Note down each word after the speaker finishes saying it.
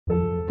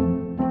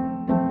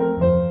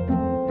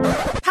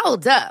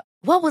Hold up.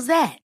 What was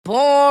that?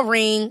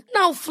 Boring.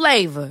 No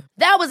flavor.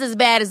 That was as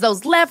bad as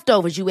those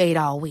leftovers you ate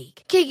all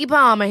week. Keke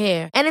Palmer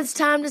here, and it's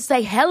time to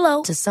say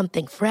hello to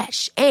something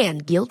fresh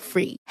and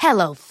guilt-free.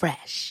 Hello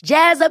Fresh.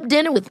 Jazz up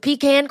dinner with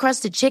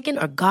pecan-crusted chicken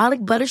or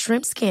garlic butter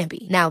shrimp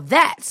scampi. Now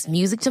that's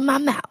music to my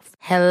mouth.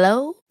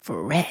 Hello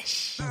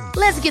Fresh.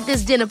 Let's get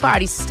this dinner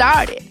party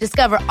started.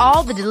 Discover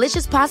all the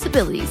delicious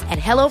possibilities at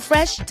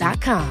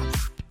hellofresh.com.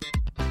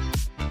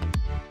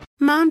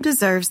 Mom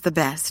deserves the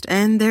best,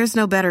 and there's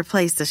no better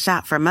place to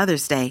shop for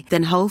Mother's Day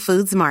than Whole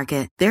Foods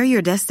Market. They're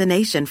your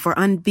destination for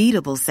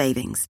unbeatable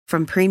savings,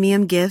 from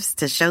premium gifts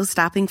to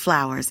show-stopping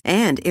flowers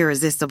and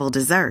irresistible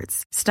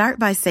desserts. Start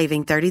by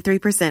saving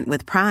 33%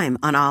 with Prime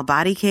on all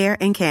body care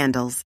and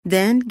candles.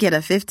 Then get a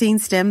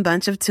 15-stem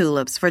bunch of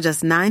tulips for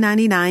just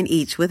 $9.99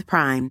 each with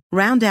Prime.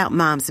 Round out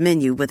Mom's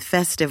menu with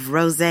festive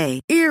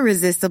rosé,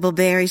 irresistible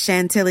berry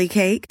chantilly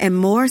cake, and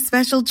more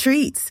special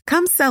treats.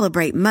 Come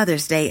celebrate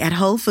Mother's Day at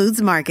Whole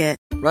Foods Market.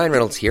 Ryan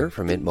Reynolds here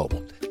from Mint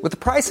Mobile. With the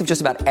price of just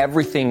about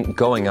everything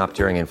going up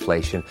during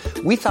inflation,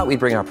 we thought we'd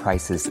bring our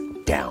prices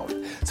down.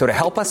 So to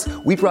help us,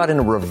 we brought in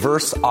a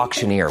reverse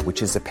auctioneer,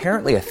 which is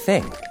apparently a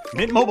thing.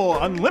 Mint Mobile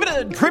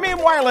Unlimited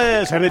Premium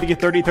Wireless. How to get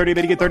 30, 30,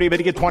 bit to get 30, bit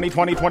to get 20,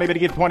 20, 20, bit to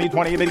get 20,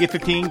 20, bit to get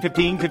 15,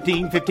 15,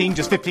 15, 15,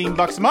 just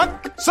 $15 a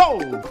month?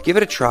 Sold! Give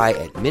it a try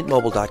at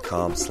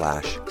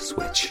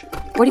mintmobile.com/switch.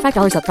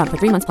 $45 up front for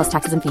 3 months plus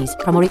taxes and fees.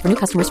 Promo rate for new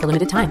customers for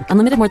limited time.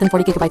 Unlimited more than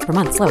 40 gigabytes per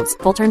month. Slows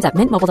full terms at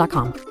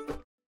mintmobile.com.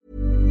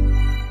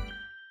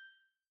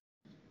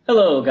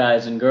 Hello,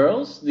 guys and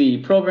girls. The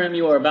program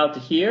you are about to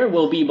hear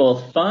will be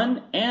both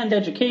fun and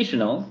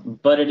educational,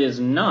 but it is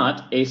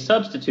not a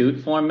substitute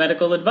for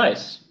medical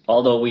advice.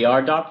 Although we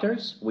are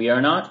doctors, we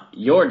are not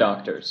your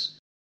doctors.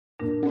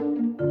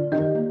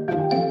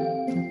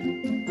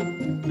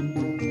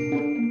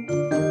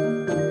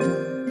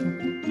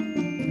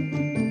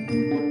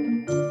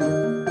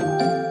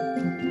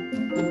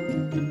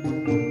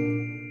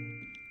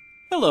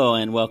 Hello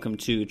and welcome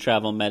to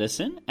Travel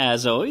Medicine.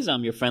 As always,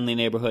 I'm your friendly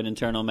neighborhood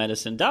internal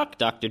medicine doc,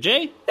 Dr.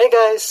 J. Hey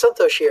guys,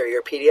 Santosh here,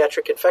 your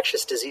pediatric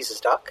infectious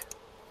diseases doc.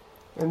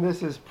 And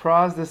this is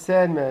Praz the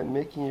Sandman,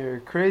 making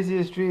your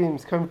craziest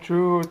dreams come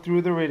true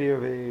through the radio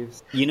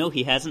waves. You know,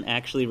 he hasn't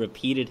actually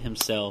repeated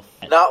himself.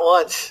 Not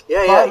once.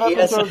 Yeah, he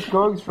has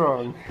going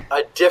strong.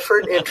 A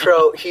different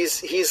intro.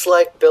 He's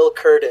like Bill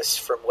Curtis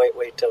from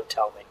Wait, Don't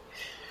Tell Me.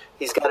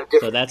 He's got a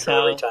different intro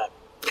every time.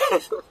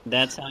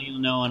 That's how you'll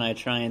know when I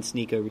try and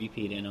sneak a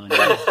repeat in on you.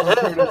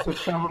 That's with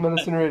Travel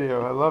Medicine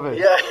Radio. I love it.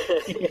 Yeah.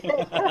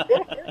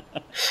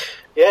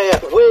 Yeah.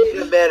 Wait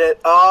a minute.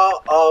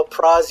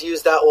 Praz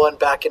used that one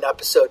back in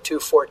episode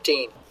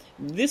 214.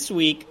 This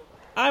week,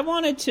 I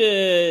wanted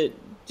to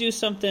do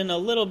something a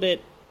little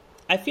bit...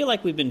 I feel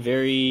like we've been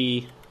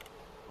very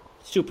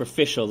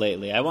superficial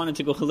lately. I wanted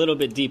to go a little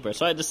bit deeper.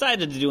 So I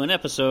decided to do an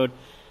episode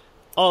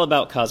all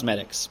about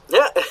cosmetics.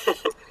 Yeah.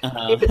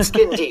 Keep it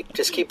skin deep.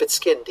 Just keep it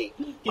skin deep.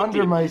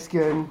 Under my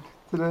skin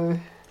today.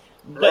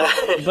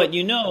 But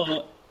you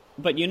know,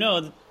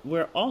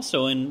 we're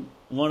also in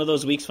one of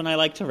those weeks when I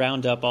like to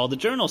round up all the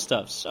journal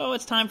stuff. So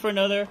it's time for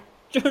another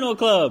journal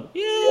club.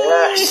 Yay!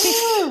 Yes.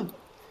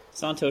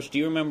 Santosh, do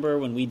you remember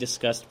when we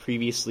discussed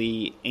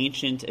previously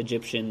ancient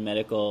Egyptian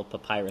medical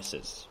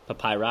papyruses?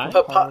 Papyri?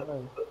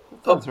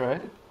 That's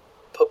right.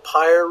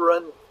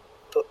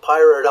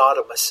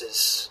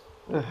 Papyrodotomuses.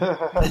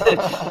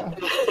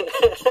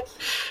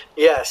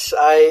 Yes,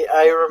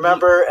 I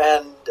remember,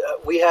 and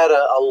we had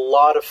a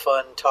lot of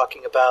fun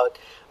talking about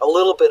a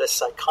little bit of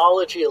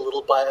psychology, a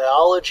little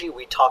biology.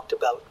 We talked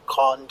about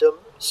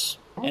condoms.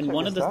 And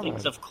one of the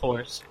things, of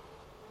course,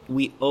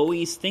 we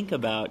always think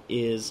about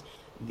is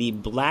the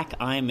black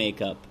eye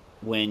makeup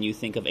when you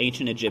think of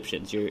ancient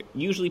Egyptians.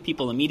 Usually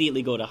people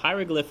immediately go to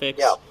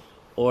hieroglyphics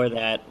or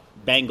that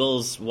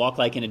Bangles Walk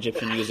Like an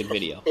Egyptian music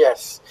video.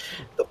 Yes,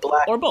 the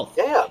black... Or both.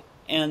 Yeah.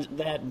 And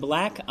that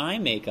black eye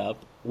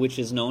makeup, which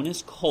is known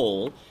as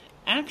kohl,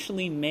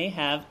 actually may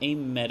have a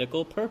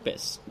medical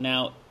purpose.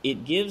 Now,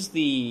 it gives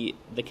the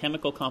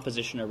chemical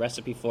composition or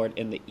recipe for it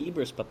in the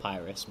Ebers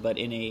Papyrus, but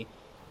in a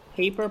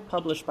paper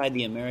published by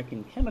the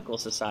American Chemical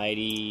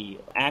Society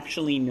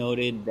actually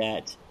noted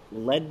that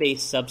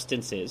lead-based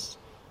substances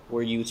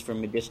were used for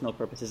medicinal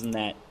purposes and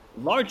that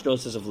large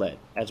doses of lead,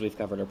 as we've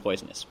covered, are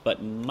poisonous,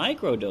 but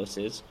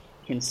microdoses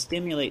can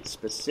stimulate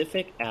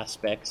specific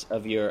aspects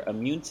of your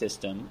immune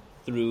system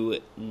through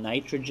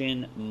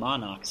nitrogen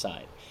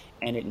monoxide,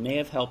 and it may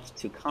have helped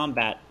to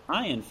combat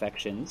eye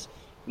infections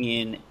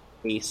in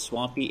a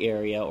swampy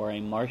area or a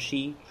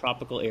marshy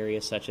tropical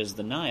area such as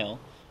the Nile,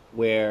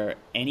 where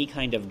any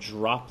kind of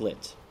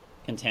droplet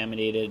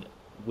contaminated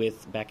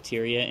with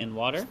bacteria in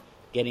water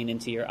getting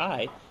into your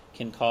eye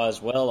can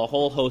cause, well, a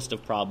whole host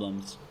of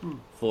problems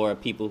for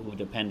people who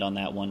depend on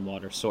that one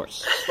water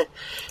source.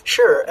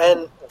 Sure,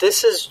 and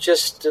this is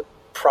just a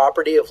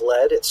property of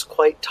lead. It's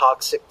quite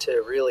toxic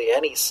to really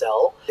any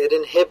cell. It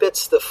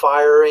inhibits the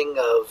firing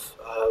of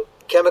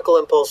chemical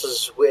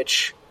impulses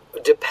which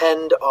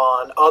depend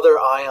on other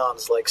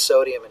ions like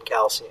sodium and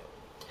calcium.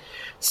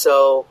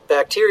 So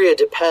bacteria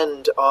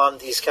depend on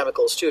these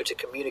chemicals too to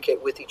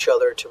communicate with each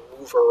other, to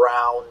move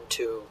around,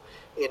 to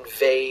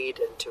invade,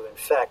 and to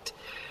infect.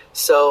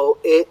 So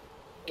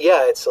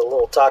it's a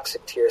little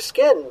toxic to your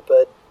skin,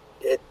 but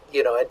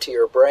and to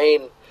your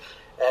brain,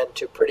 and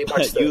to pretty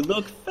much you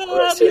look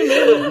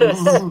fabulous.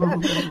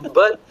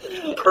 But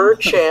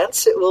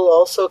perchance it will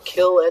also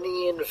kill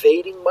any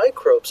invading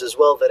microbes as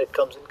well that it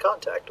comes in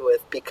contact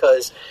with,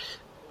 because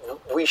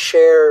we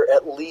share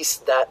at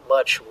least that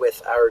much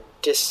with our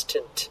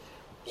distant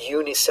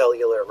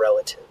unicellular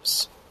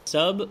relatives.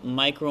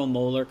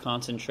 Sub-micromolar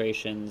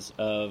concentrations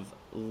of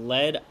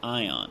lead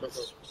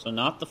ions, so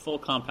not the full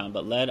compound,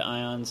 but lead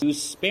ions,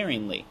 used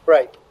sparingly.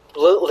 Right.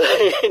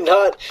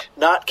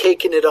 Not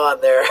caking it on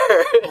there.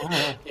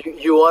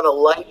 you want a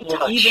light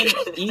touch.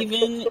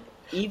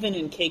 Even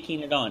in caking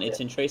it on, it's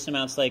in trace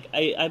amounts. Like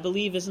I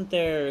believe, isn't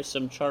there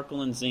some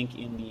charcoal and zinc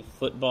in the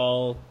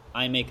football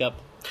eye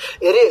makeup?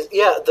 It is,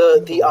 yeah.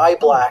 The eye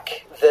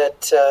black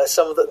that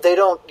some of they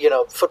don't.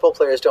 Football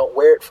players don't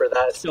wear it for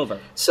that.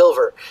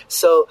 Silver.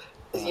 So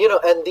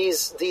and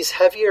these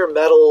heavier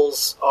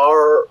metals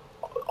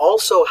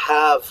also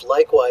have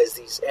likewise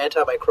these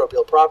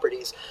antimicrobial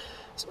properties.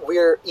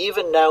 We're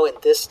even now in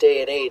this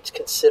day and age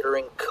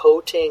considering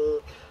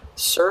coating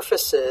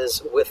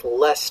surfaces with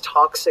less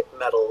toxic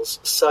metals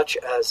such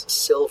as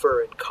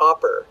silver and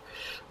copper,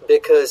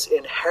 because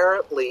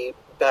inherently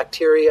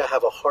bacteria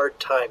have a hard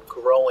time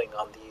growing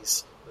on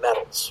these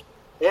metals.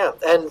 Yeah,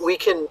 and we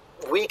can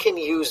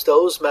use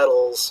those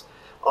metals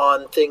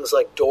on things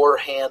like door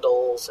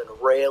handles and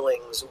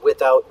railings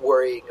without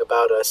worrying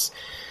about us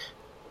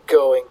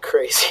going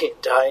crazy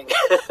and dying.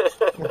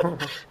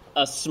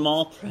 A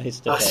small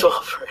price to pay. A small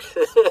price.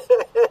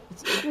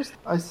 It's interesting.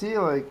 I see,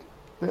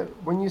 that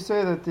when you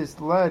say that this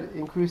lead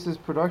increases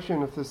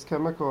production of this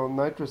chemical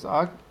nitrous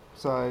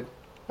oxide,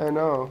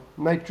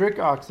 nitric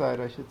oxide,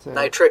 I should say.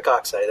 Nitric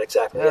oxide,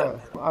 exactly. Yeah.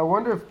 I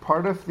wonder if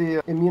part of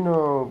the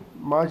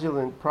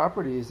immunomodulant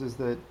properties is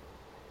that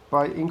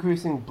by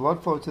increasing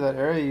blood flow to that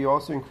area, you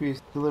also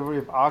increase delivery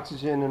of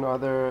oxygen and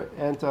other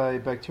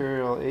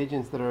antibacterial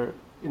agents that are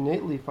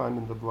innately found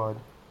in the blood.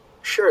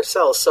 Sure,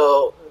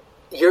 So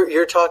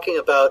you're talking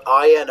about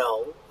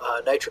INO,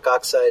 nitric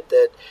oxide,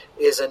 that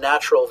is a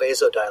natural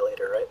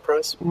vasodilator, right,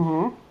 Price?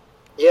 Mm-hmm.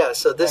 Yeah,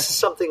 so this is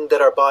something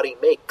that our body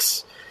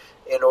makes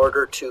in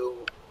order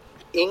to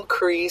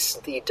increase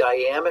the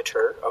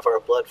diameter of our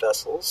blood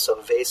vessels, so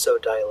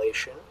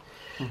vasodilation.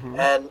 Mm-hmm.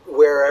 And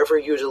wherever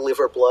you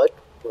deliver blood,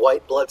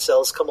 white blood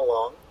cells come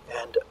along,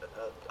 and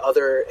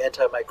other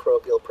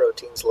antimicrobial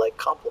proteins like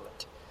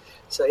complement.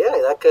 So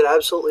that could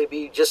absolutely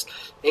be just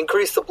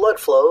increase the blood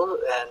flow,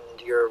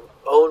 and your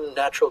own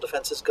natural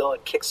defenses go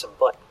and kick some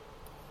butt.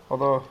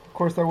 Although, of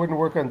course, that wouldn't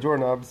work on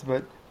doorknobs,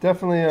 but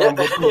definitely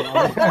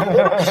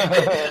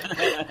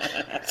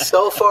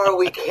So far,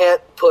 we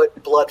can't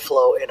put blood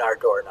flow in our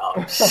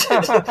doorknobs.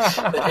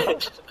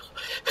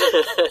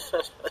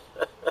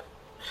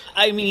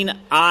 I mean,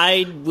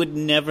 I would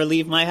never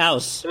leave my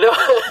house. No.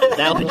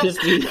 That would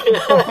just be...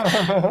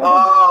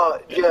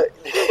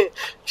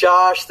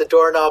 Josh, the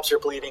doorknobs are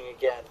bleeding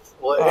again.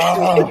 What?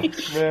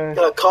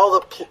 Call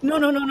the... No.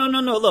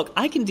 Look,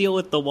 I can deal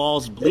with the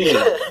walls bleeding,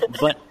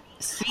 but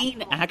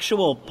seeing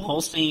actual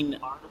pulsing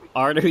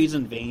arteries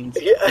and veins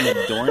in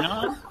a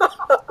doorknob?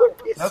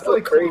 That's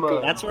so creepy.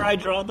 That's where I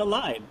draw the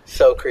line.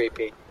 So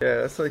creepy.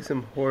 Yeah, that's like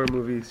some horror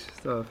movie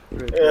stuff.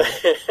 Right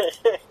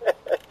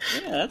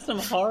Yeah, that's some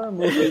horror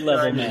movie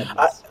level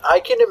madness.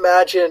 I can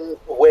imagine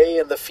way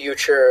in the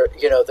future,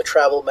 the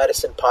Travel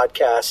Medicine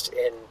podcast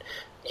in,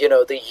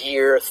 the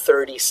year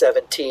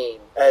 3017.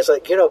 As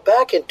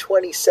back in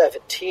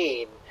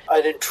 2017,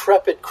 an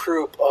intrepid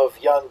group of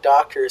young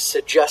doctors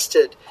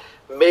suggested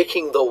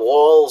making the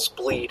walls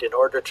bleed in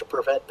order to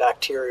prevent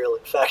bacterial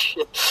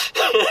infection.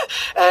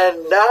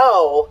 And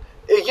now,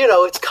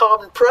 it's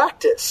common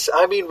practice.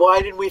 I mean, why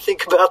didn't we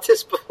think about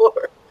this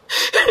before?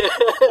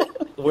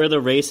 We're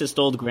the racist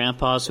old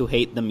grandpas who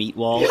hate the meat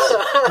walls.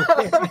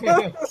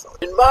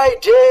 In my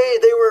day,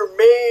 they were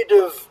made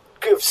of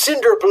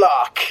cinder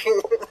block.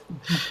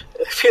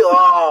 I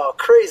feel,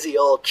 crazy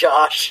old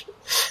Josh.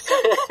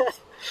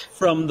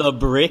 From the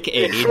Brick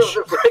Age.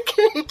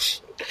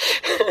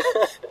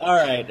 All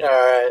right.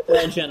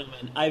 Well,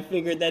 gentlemen, I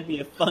figured that'd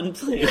be a fun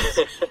place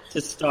to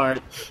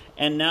start.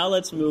 And now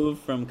let's move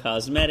from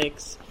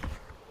cosmetics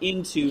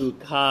into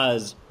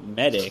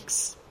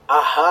cosmetics.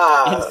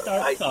 Aha! And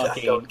start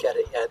talking I don't get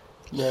it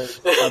yet.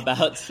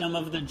 About some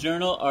of the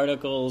journal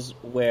articles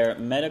where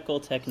medical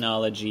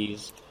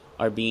technologies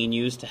are being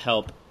used to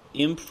help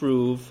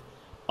improve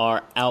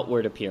our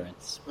outward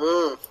appearance.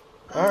 All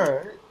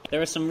right.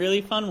 There are some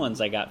really fun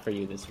ones I got for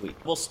you this week.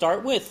 We'll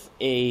start with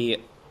a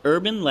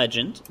urban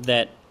legend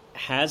that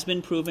has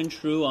been proven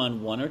true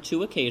on one or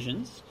two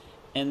occasions,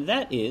 and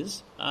that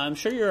is, I'm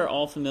sure you're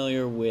all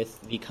familiar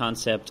with the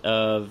concept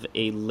of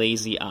a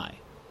lazy eye.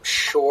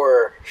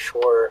 Sure.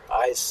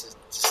 Eyes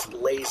just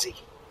lazy.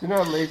 They're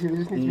not lazy, they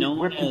just need to be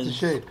whipped into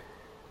shape.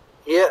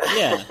 Yeah.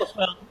 Yeah,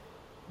 well,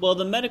 Well,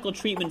 the medical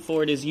treatment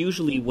for it is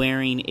usually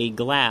wearing a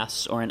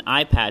glass or an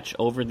eye patch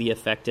over the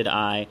affected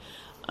eye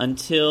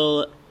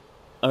or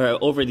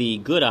over the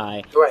good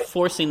eye, right,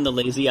 forcing the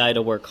lazy eye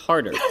to work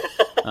harder.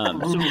 There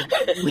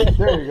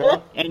you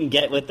go. And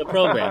get with the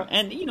program.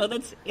 And,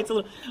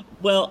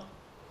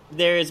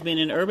 there has been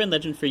an urban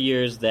legend for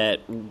years that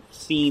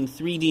seeing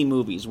 3D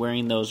movies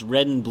wearing those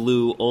red and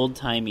blue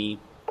old-timey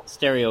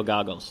stereo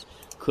goggles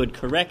could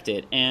correct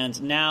it.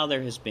 And now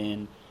there has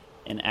been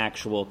an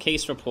actual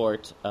case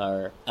report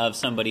of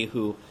somebody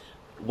who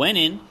went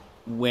in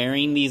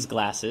wearing these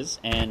glasses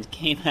and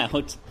came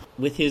out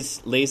with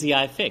his lazy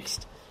eye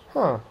fixed.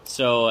 Huh.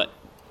 So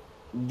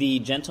the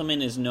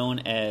gentleman is known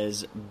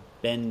as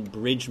Ben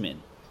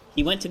Bridgman.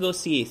 He went to go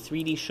see a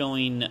 3D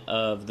showing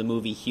of the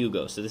movie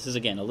Hugo. So this is,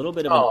 again, a little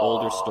bit of an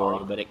older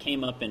story, but it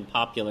came up in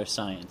Popular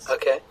Science.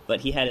 Okay.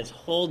 But he had his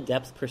whole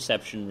depth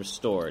perception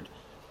restored,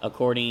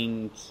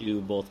 according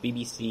to both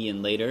BBC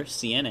and later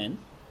CNN.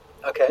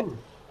 Okay.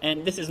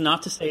 And this is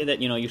not to say that,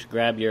 you should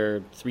grab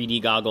your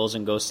 3D goggles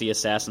and go see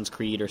Assassin's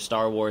Creed or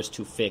Star Wars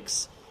to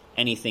fix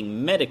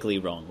anything medically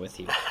wrong with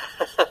you.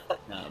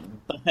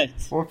 But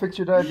Won't fix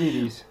your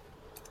diabetes.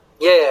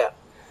 Yeah.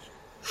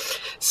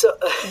 So,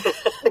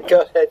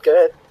 go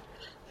ahead.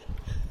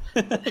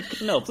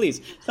 No,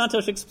 please.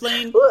 Santosh,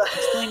 explain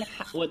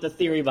what the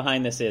theory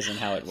behind this is and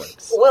how it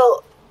works.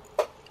 Well,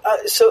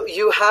 so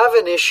you have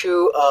an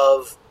issue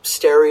of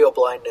stereo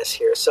blindness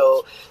here.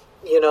 So,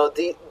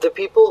 the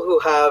people who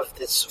have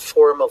this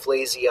form of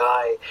lazy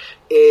eye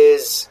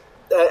is,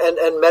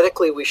 and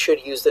medically we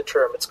should use the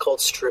term, it's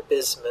called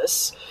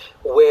strabismus,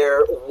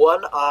 where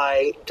one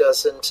eye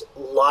doesn't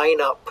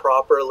line up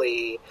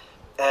properly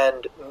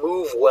and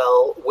move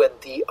well when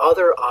the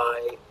other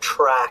eye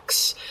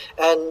tracks.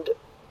 And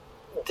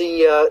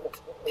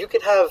you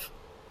can have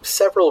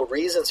several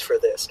reasons for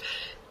this.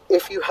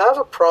 If you have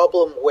a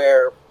problem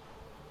where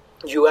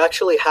you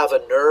actually have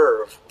a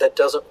nerve that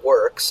doesn't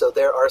work, so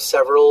there are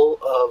several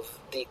of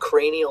the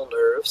cranial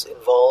nerves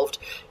involved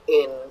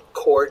in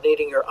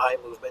coordinating your eye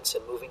movements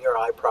and moving your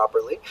eye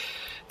properly.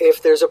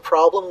 If there's a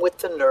problem with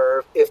the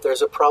nerve, if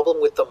there's a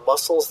problem with the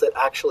muscles that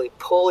actually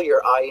pull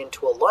your eye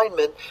into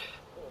alignment,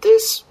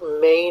 this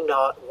may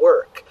not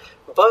work.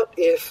 But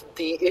if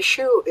the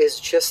issue is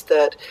just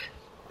that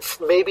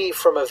maybe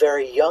from a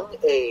very young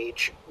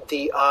age,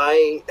 the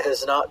eye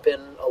has not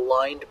been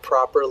aligned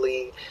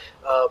properly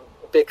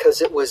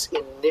because it was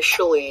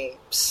initially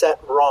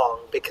set wrong,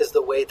 because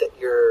the way that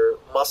your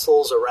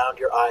muscles around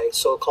your eye,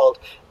 so-called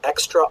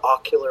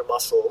extraocular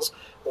muscles,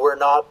 were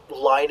not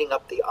lining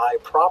up the eye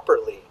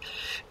properly,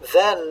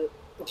 then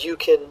you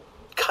can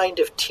kind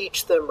of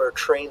teach them or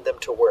train them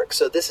to work.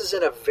 So this is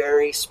in a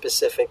very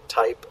specific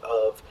type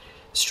of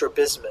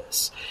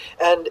strabismus.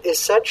 And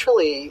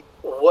essentially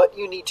what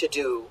you need to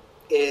do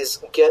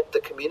is get the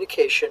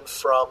communication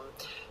from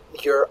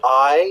your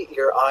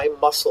eye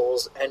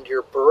muscles, and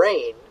your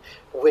brain,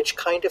 which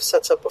kind of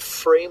sets up a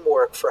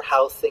framework for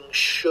how things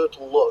should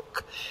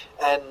look.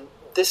 And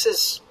this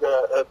is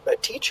a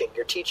teaching.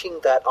 You're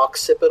teaching that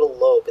occipital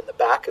lobe in the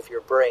back of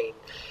your brain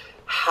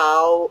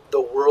how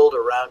the world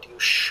around you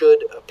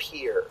should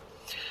appear.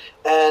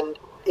 And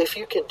if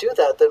you can do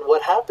that, then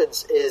what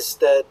happens is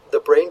that the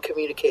brain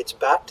communicates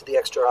back to the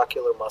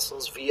extraocular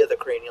muscles via the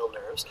cranial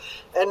nerves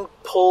and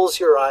pulls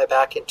your eye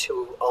back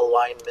into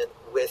alignment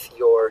with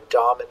your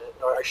dominant,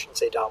 or I shouldn't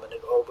say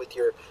dominant, or with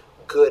your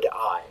good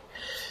eye.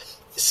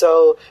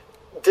 So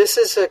this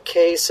is a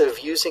case of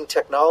using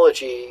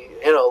technology,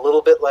 a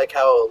little bit like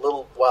how a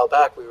little while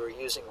back we were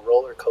using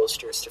roller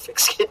coasters to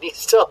fix kidney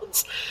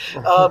stones.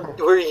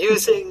 We're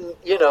using,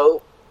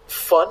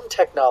 fun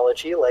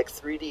technology like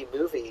 3D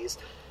movies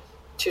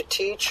to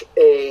teach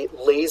a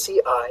lazy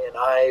eye, an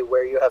eye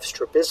where you have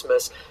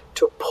strabismus,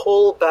 to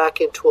pull back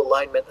into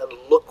alignment and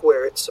look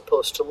where it's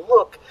supposed to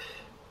look,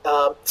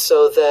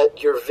 so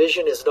that your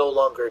vision is no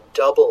longer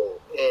double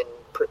in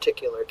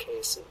particular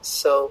cases.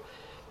 So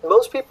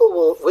most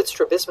people with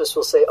strabismus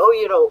will say,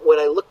 when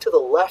I look to the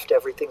left,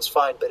 everything's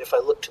fine, but if I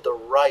look to the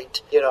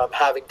right, I'm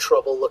having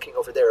trouble looking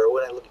over there, or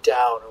when I look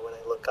down, or when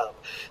I look up.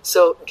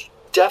 So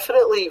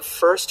definitely,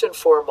 first and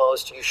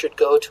foremost, you should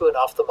go to an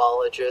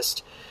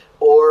ophthalmologist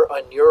or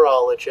a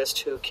neurologist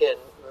who can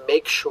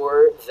make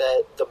sure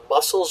that the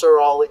muscles are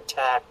all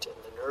intact and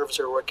the nerves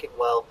are working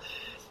well.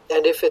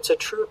 And if it's a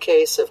true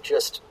case of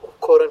just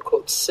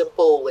quote-unquote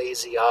simple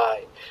lazy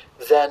eye,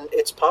 then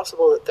it's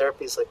possible that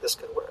therapies like this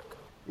can work.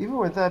 Even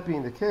with that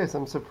being the case,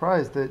 I'm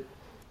surprised that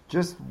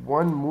just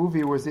one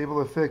movie was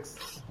able to fix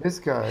this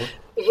guy.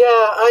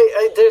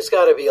 Yeah, there's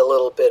got to be a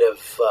little bit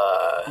of...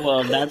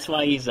 Well, that's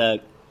why he's a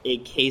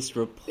case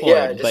report.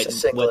 Yeah, just a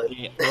singlet.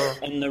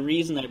 And the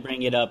reason I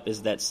bring it up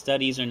is that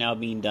studies are now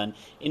being done.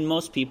 In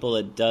most people,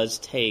 it does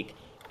take,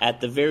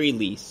 at the very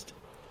least,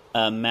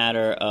 a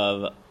matter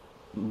of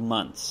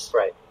months.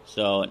 Right.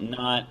 So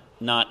not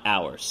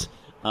hours.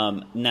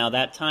 Now,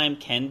 that time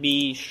can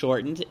be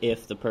shortened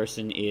if the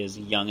person is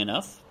young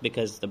enough,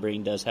 because the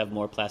brain does have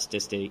more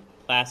plasticity.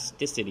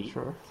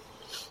 Sure.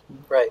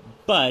 Right.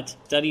 But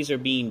studies are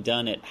being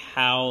done at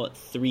how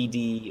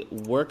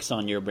 3D works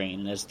on your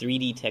brain. And as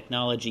 3D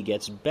technology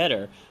gets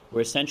better,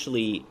 we're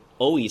essentially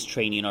always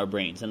training our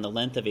brains. And the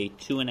length of a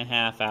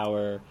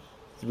 2.5-hour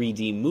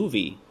 3D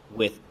movie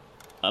with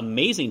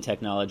amazing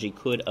technology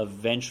could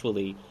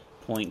eventually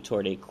point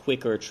toward a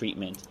quicker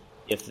treatment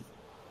if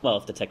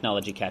the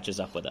technology catches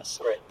up with us.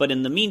 Right. But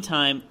in the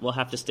meantime, we'll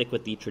have to stick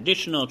with the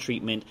traditional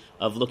treatment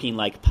of looking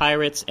like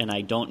pirates, and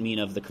I don't mean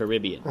of the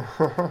Caribbean.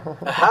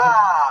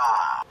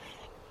 Aha!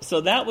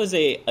 So that was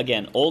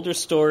again, older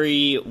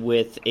story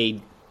with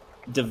a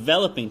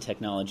developing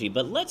technology,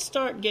 but let's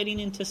start getting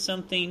into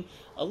something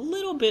a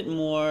little bit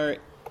more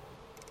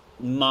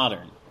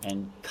modern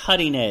and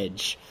cutting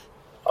edge.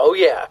 Oh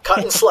yeah, cut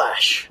and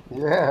slash.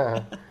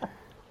 Yeah.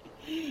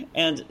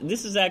 And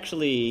this is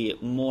actually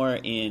more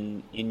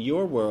in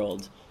your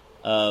world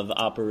of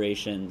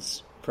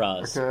operations,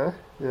 Praz. Okay,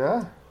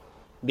 yeah.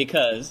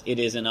 Because it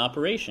is an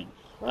operation.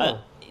 Oh. Oh.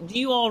 Do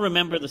you all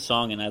remember the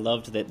song? And I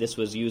loved that this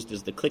was used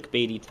as the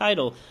clickbaity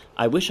title.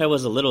 I wish I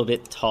was a little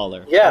bit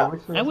taller. Yeah.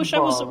 I wish I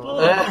was a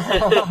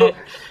baller.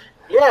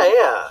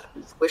 Yeah.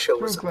 Wish I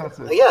was.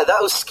 Classic. Yeah,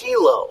 that was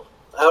Skilo.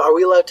 Are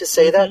we allowed to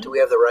say that? Do we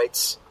have the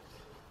rights?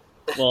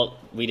 Well,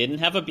 we didn't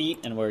have a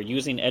beat, and we're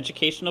using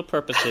educational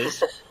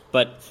purposes,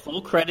 but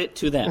full credit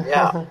to them.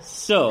 Yeah.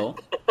 So,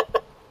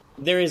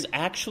 there is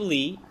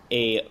actually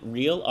a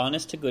real,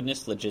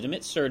 honest-to-goodness,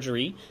 legitimate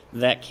surgery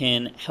that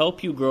can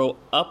help you grow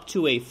up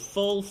to a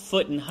full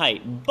foot in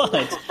height.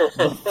 But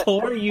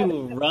before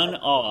you run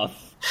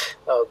off,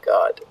 Oh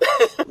God.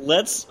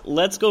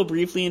 let's go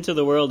briefly into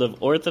the world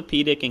of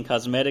orthopedic and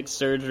cosmetic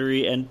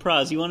surgery. And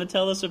Praz, you want to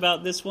tell us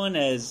about this one,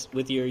 as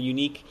with your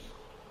unique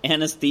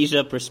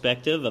anesthesia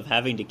perspective of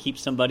having to keep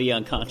somebody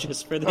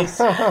unconscious for this?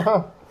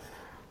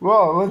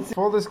 Well,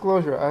 full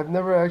disclosure, I've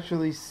never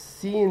actually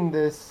seen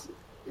this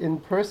in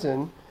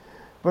person,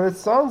 but it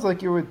sounds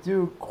like it would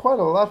do quite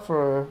a lot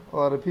for a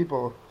lot of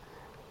people.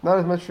 Not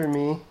as much for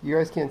me. You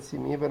guys can't see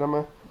me, but I'm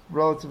a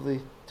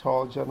relatively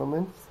tall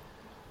gentleman.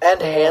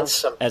 And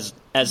handsome. As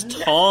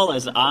tall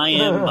as I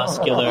am,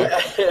 muscular,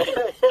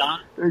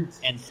 and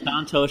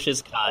Santosh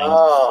is kind.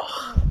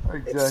 Oh,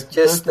 Exactly. it's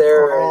just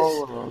there.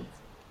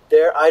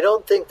 I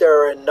don't think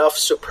there are enough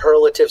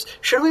superlatives.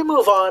 Should we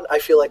move on? I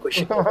feel like we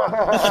should move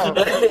on.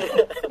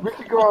 We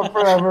could go on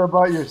forever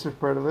about your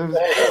superlatives.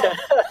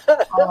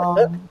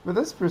 But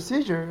this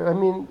procedure, I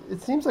mean,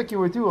 it seems like it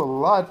would do a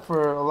lot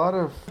for a lot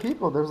of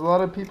people. There's a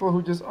lot of people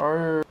who just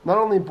are not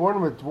only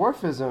born with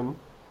dwarfism,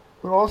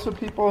 but also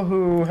people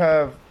who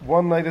have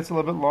one leg that's a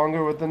little bit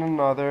longer than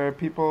another,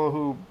 people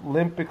who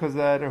limp because of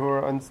that, or who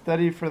are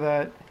unsteady for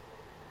that,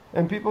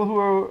 and people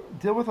who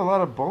deal with a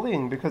lot of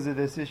bullying because of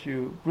this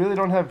issue really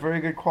don't have very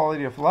good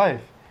quality of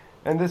life.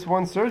 And this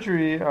one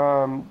surgery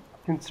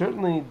can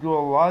certainly do a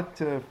lot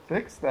to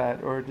fix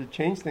that or to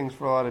change things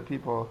for a lot of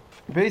people.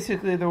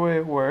 Basically, the way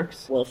it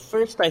works. Well,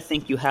 first, I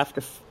think you have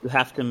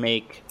to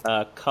make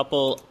a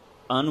couple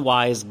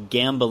unwise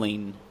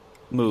gambling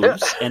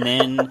moves, and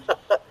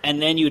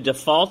then you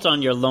default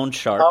on your loan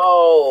shark.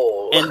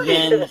 Oh,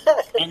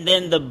 and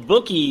then the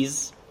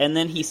bookies, and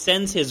then he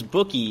sends his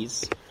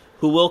bookies,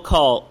 who we'll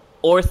call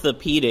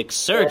orthopedic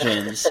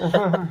surgeons,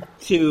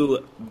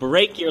 to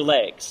break your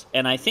legs.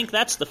 And I think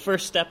that's the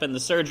first step in the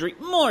surgery,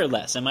 more or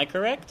less. Am I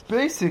correct?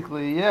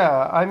 Basically,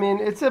 yeah. I mean,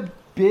 it's a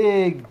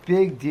big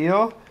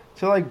deal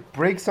to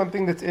break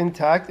something that's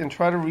intact and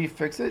try to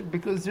refix it,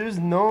 because there's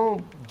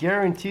no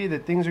guarantee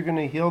that things are going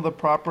to heal the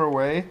proper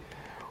way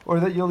or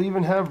that you'll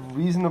even have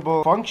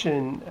reasonable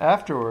function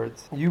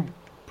afterwards. You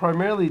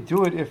primarily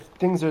do it if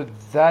things are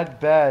that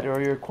bad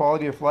or your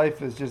quality of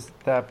life is just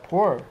that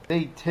poor.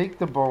 They take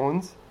the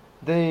bones,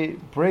 they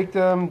break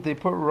them, they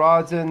put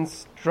rods in,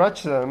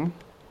 stretch them,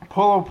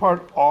 pull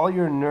apart all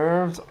your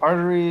nerves,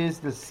 arteries,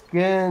 the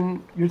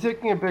skin. You're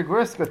taking a big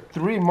risk, a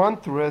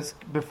 3-month risk,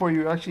 before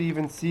you actually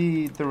even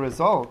see the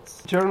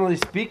results. Generally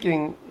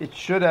speaking, it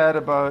should add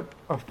about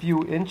a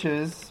few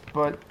inches,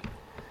 but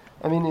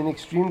I mean, in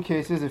extreme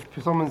cases, if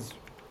someone's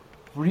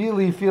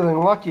really feeling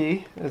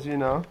lucky, as you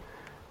know,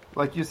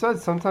 like you said,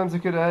 sometimes it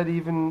could add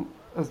even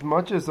as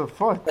much as a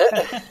foot.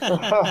 If you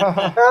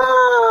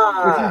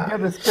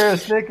get a spare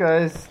snake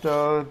eyes,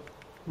 so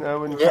I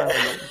wouldn't count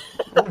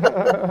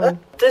it.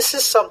 This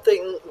is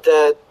something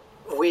that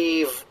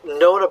we've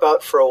known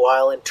about for a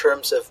while in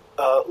terms of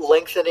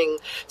lengthening.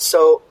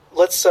 So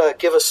let's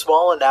give a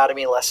small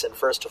anatomy lesson,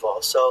 first of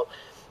all. So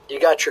you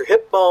got your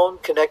hip bone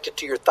connected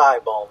to your thigh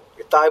bone.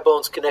 Your thigh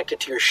bone's connected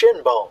to your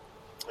shin bone.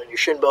 And your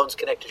shin bone's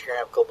connected to your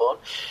ankle bone.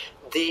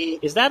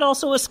 Is that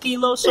also a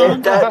Skilo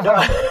song?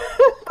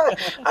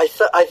 I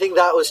think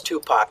that was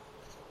Tupac.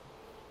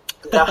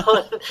 That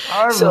one.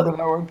 I remember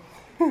that one.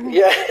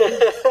 Yeah.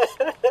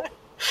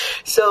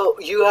 So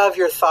you have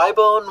your thigh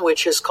bone,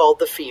 which is called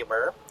the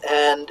femur,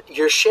 and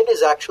your shin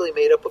is actually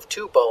made up of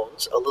two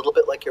bones, a little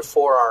bit like your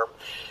forearm,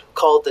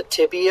 called the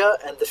tibia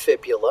and the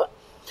fibula.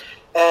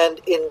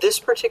 And in this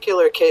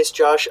particular case,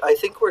 Josh, I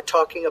think we're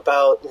talking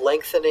about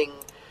lengthening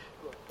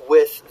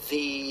with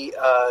the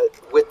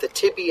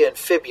tibia and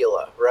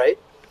fibula, right?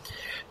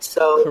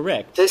 So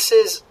correct. This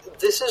is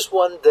this is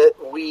one that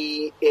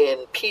we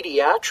in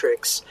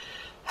pediatrics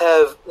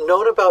have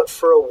known about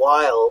for a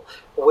while,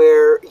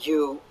 where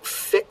you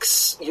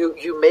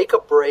make a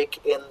break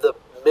in the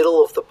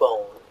middle of the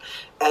bone,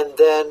 and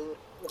then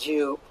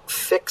you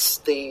fix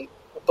the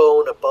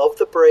bone above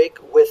the break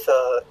with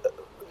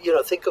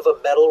think of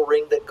a metal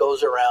ring that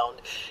goes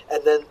around,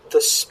 and then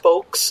the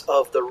spokes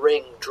of the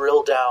ring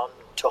drill down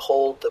to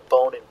hold the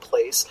bone in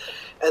place.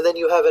 And then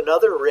you have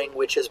another ring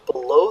which is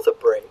below the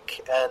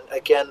break, and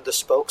again the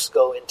spokes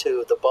go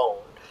into the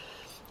bone.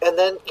 And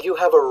then you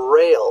have a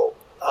rail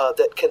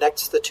that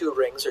connects the two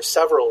rings, or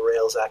several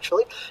rails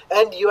actually,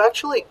 and you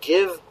actually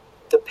give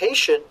the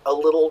patient a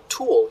little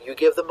tool. You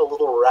give them a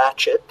little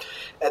ratchet,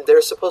 and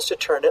they're supposed to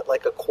turn it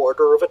like a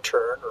quarter of a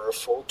turn or a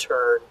full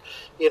turn,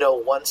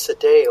 once a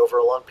day over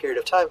a long period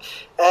of time.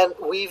 And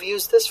we've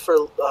used this for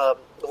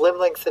limb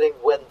lengthening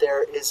when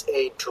there is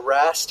a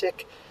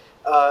drastic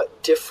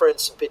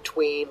difference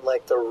between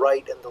like the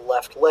right and the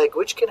left leg,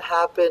 which can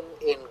happen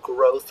in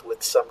growth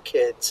with some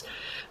kids.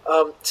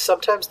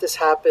 Sometimes this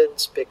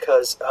happens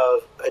because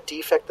of a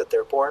defect that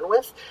they're born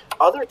with.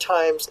 Other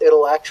times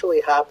it'll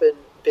actually happen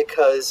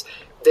because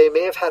they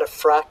may have had a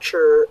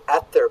fracture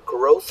at their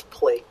growth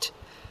plate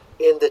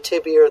in the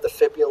tibia or the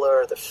fibula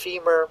or the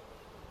femur,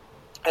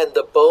 and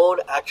the bone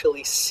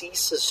actually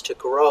ceases to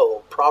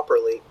grow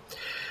properly.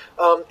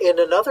 In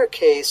another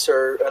case,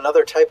 or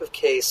another type of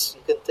case,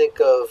 you can think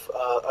of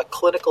a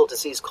clinical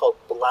disease called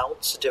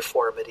Blount's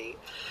deformity,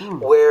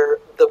 where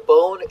the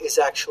bone is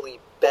actually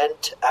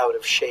bent out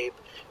of shape,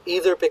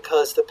 either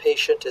because the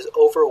patient is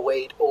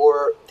overweight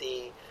or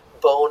the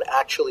bone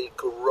actually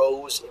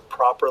grows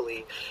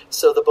improperly.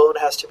 So the bone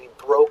has to be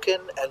broken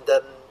and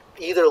then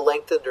either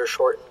lengthened or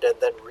shortened and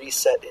then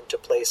reset into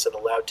place and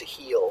allowed to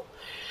heal.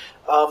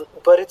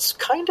 But it's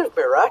kind of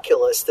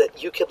miraculous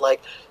that you can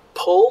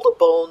pull the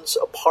bones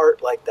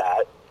apart like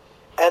that,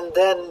 and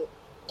then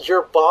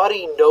your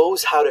body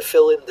knows how to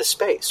fill in the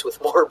space with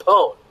more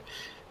bone.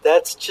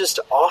 That's just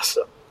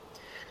awesome.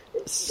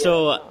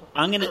 So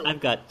I've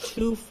got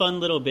two fun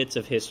little bits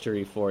of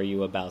history for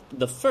you about.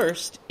 The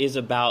first is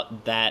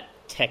about that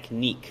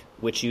technique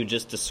which you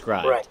just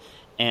described. Right.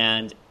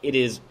 And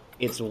it's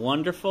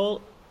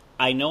wonderful.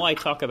 I know I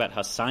talk about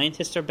how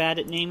scientists are bad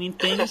at naming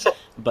things,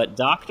 but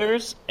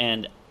doctors,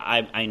 and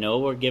I know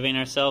we're giving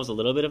ourselves a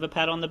little bit of a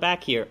pat on the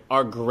back here,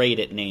 are great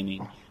at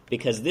naming,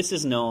 because this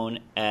is known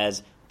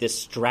as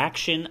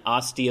distraction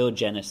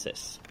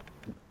osteogenesis.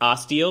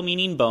 Osteo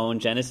meaning bone,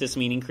 genesis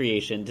meaning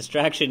creation,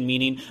 distraction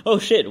meaning, oh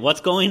shit, what's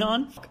going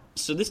on?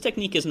 So this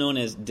technique is known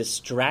as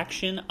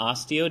distraction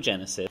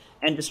osteogenesis.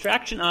 And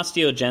distraction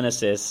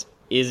osteogenesis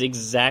is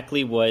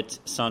exactly what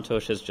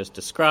Santosh has just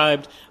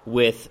described,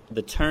 with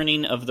the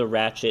turning of the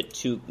ratchet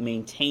to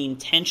maintain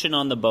tension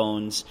on the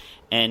bones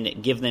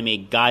and give them a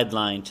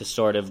guideline to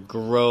sort of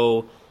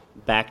grow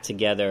back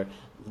together.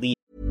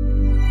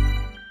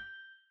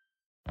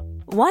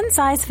 One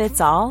size fits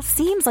all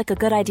seems like a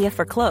good idea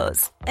for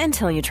clothes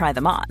until you try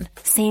them on.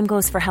 Same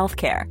goes for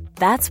healthcare.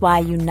 That's why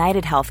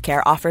United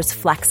Healthcare offers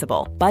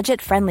flexible,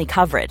 budget-friendly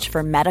coverage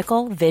for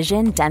medical,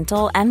 vision,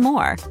 dental, and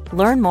more.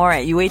 Learn more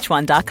at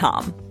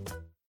uh1.com.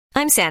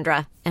 I'm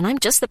Sandra, and I'm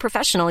just the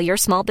professional your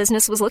small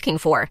business was looking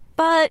for.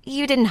 But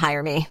you didn't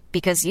hire me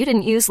because you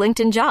didn't use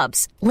LinkedIn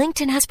Jobs.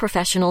 LinkedIn has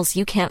professionals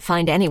you can't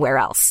find anywhere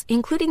else,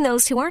 including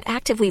those who aren't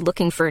actively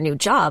looking for a new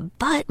job,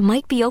 but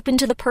might be open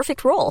to the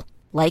perfect role,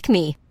 like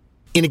me.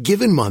 In a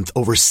given month,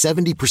 over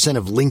 70%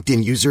 of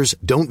LinkedIn users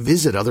don't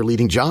visit other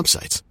leading job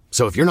sites.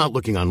 So if you're not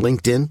looking on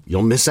LinkedIn,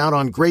 you'll miss out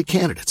on great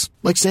candidates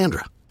like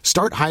Sandra.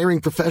 Start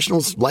hiring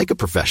professionals like a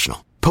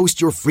professional. Post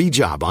your free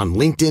job on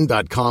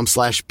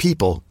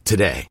linkedin.com/people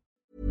today.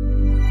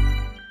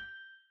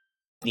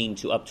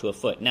 To up to a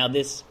foot. Now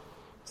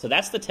so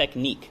that's the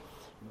technique,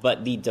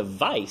 but the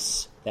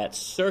device, that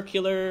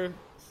circular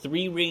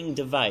 3-ring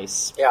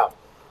device,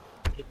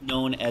 is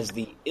known as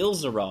the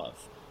Ilzarov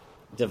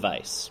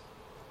device.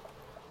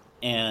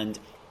 And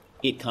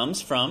it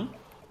comes from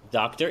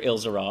Dr.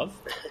 Ilzarov,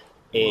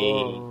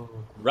 a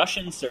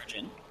Russian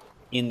surgeon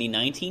in the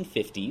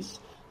 1950s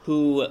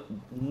who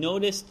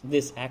noticed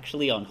this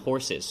actually on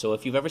horses. So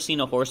if you've ever seen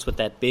a horse with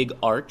that big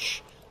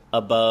arch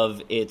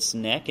above its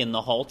neck in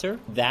the halter,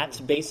 that's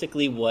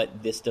basically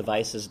what this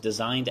device is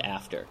designed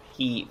after.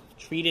 He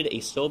treated a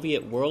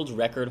Soviet world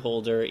record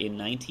holder in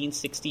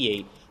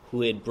 1968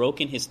 who had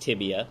broken his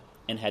tibia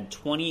and had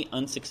 20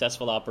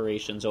 unsuccessful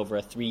operations over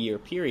a 3-year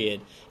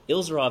period.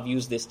 Ilzarov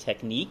used this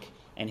technique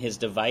and his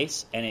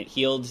device, and it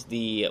healed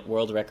the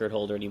world record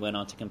holder, and he went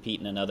on to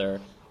compete in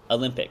another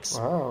Olympics.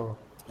 Wow.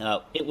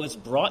 It was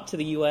brought to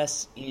the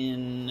U.S.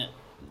 in, it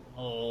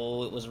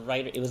was in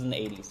the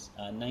 80s,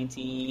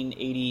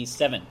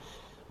 1987,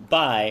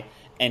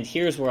 and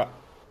here's where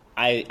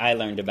I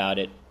learned about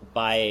it,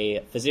 by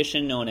a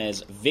physician known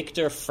as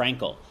Viktor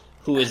Frankl,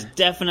 who is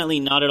definitely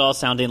not at all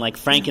sounding like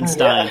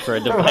Frankenstein for a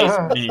device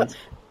meant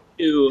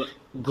to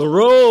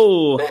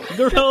grow.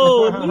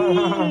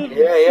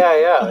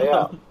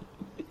 Yeah.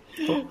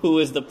 Who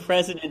was the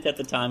president at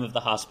the time of the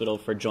Hospital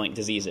for Joint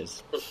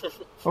Diseases.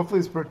 Hopefully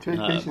his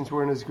patients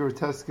weren't as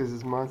grotesque as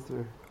his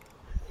monster.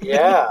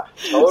 Yeah,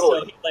 totally.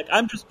 So he's like,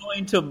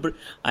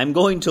 I'm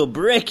going to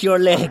break your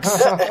legs,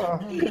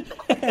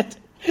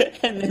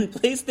 and then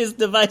place this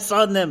device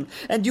on them,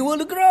 and you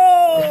will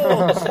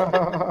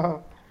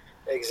grow.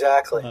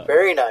 Exactly.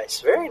 Very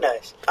nice. Very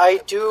nice.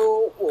 I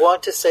do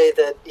want to say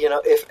that,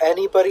 if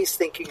anybody's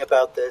thinking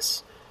about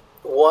this,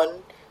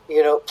 one,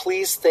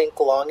 please think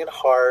long and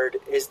hard.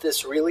 Is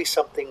this really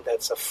something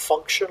that's a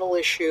functional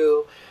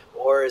issue,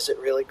 or is it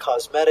really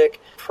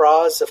cosmetic?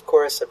 Praz, of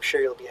course, I'm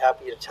sure you'll be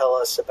happy to tell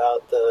us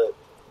about the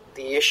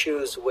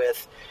issues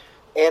with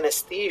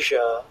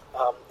anesthesia,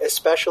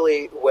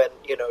 especially when,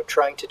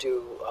 trying to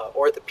do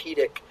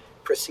orthopedic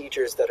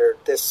procedures that are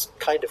this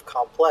kind of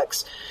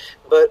complex.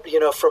 But,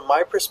 from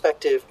my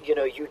perspective,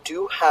 you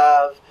do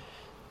have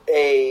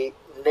a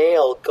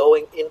nail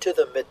going into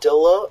the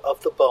medulla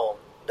of the bone.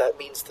 That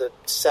means the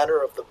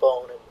center of the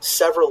bone, and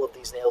several of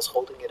these nails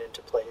holding it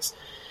into place.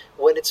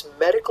 When it's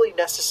medically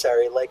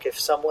necessary, like if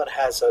someone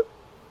has a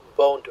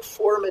bone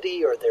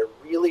deformity or they're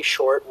really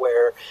short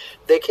where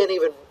they can't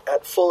even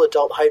at full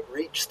adult height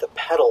reach the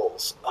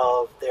pedals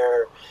of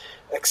their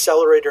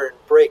accelerator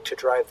and brake to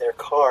drive their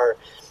car,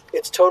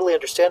 it's totally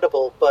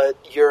understandable, but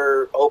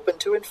you're open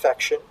to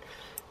infection.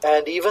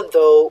 And even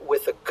though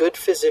with a good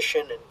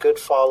physician and good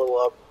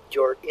follow-up,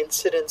 your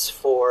incidence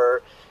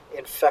for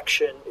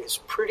infection is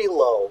pretty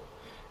low,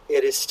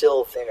 it is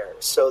still there.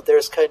 So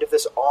there's kind of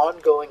this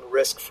ongoing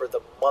risk for the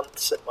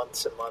months and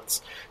months and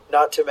months,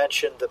 not to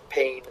mention the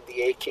pain and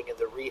the aching and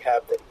the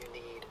rehab that you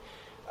need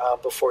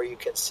before you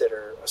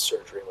consider a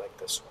surgery like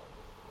this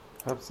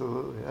one.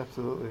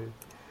 Absolutely.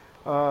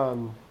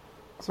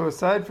 So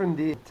aside from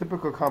the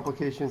typical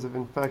complications of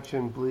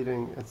infection,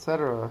 bleeding,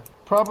 etc.,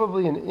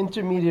 probably an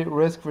intermediate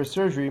risk for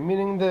surgery,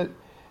 meaning that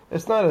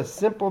it's not a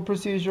simple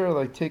procedure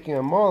like taking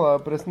a mole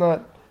out, but it's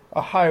not a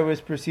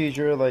high-risk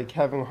procedure like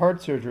having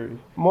heart surgery.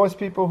 Most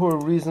people who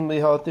are reasonably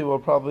healthy will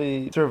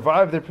probably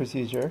survive the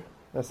procedure.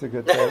 That's a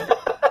good thing.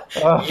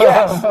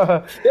 Yes.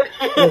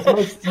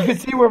 Yes, you can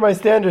see where my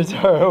standards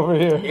are over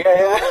here.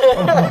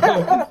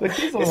 Yeah.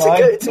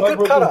 It's a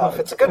good cutoff.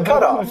 It's a good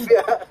cutoff.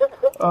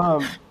 Yeah.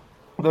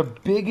 The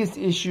biggest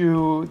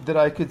issue that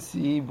I could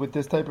see with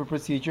this type of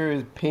procedure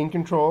is pain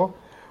control,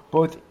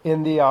 both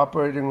in the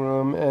operating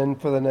room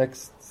and for the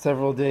next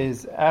several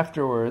days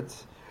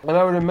afterwards. And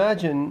I would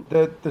imagine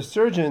that the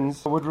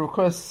surgeons would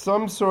request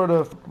some sort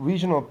of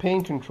regional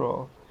pain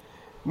control,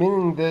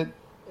 meaning that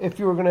if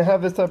you were going to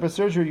have this type of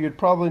surgery, you'd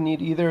probably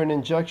need either an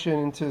injection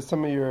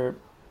into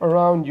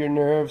around your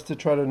nerves to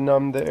try to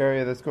numb the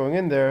area that's going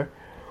in there,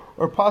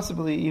 or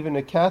possibly even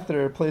a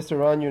catheter placed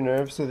around your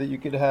nerves so that you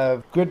could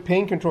have good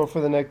pain control for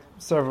the next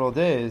several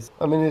days.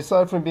 I mean,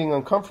 aside from being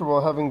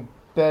uncomfortable, having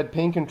bad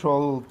pain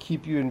control will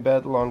keep you in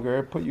bed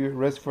longer, put you at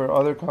risk for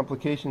other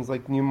complications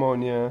like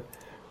pneumonia,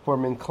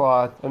 forming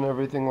clot, and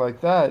everything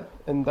like that.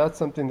 And that's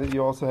something that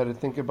you also had to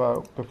think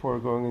about before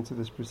going into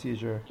this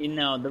procedure.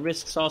 The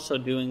risks also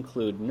do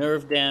include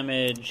nerve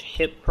damage,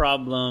 hip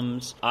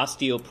problems,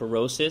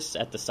 osteoporosis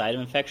at the site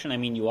of infection. I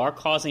mean, you are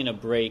causing a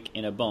break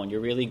in a bone. You're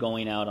really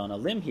going out on a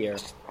limb here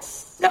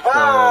for what you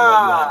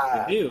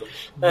have to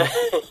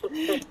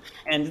do.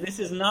 And this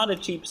is not a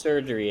cheap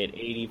surgery at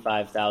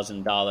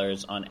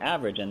 $85,000 on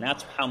average, and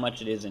that's how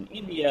much it is in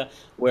India,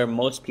 where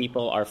most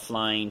people are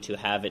flying to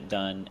have it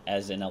done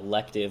as an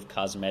elective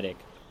cosmetic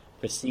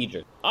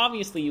procedure.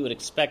 Obviously, you would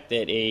expect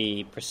that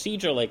a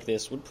procedure like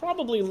this would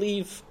probably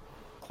leave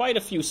quite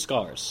a few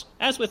scars,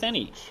 as with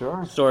any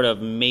sort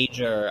of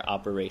major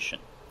operation.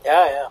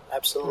 Yeah,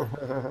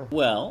 absolutely.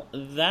 Well,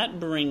 that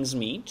brings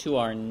me to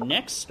our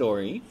next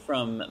story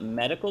from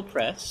Medical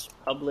Press,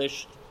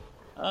 published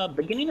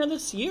beginning of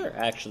this year,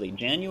 actually,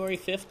 January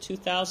 5th,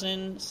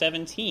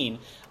 2017,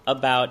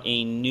 about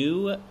a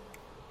new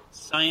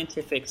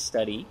scientific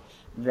study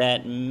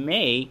that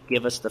may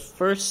give us the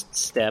first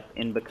step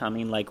in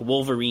becoming like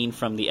Wolverine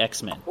from the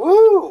X-Men.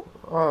 Woo!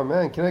 Oh,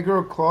 man, can I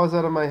grow claws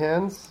out of my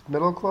hands?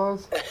 Metal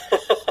claws?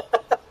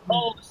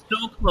 Oh,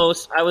 so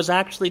close. I was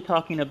actually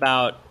talking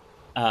about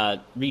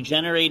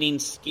regenerating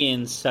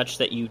skin such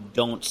that you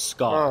don't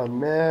scar. Oh,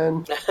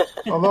 man.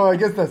 Although I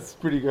guess that's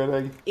pretty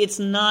good. It's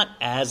not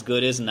as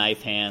good as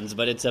knife hands,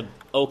 but it's a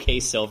okay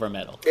silver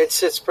medal.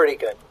 It's pretty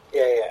good.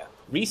 Yeah.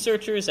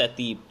 Researchers at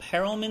the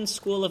Perelman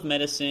School of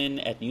Medicine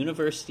at the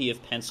University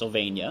of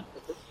Pennsylvania,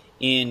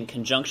 in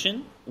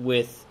conjunction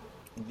with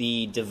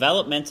the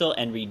Developmental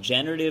and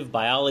Regenerative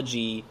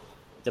Biology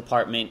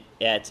Department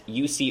at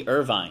UC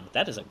Irvine.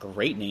 That is a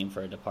great name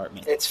for a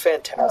department. It's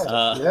fantastic.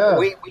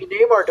 We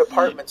name our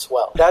departments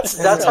well.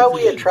 That's how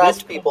we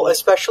attract people,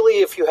 especially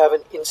if you have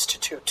an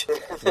institute.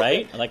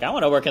 Right? Like, I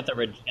want to work at the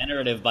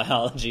Regenerative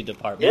Biology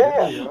Department.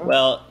 Yeah.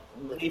 Well,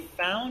 they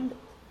found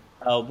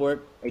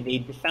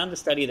a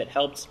study that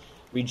helps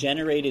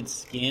regenerated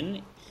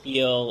skin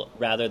heal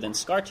rather than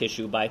scar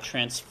tissue by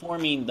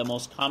transforming the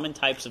most common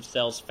types of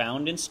cells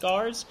found in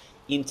scars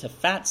into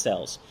fat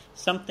cells,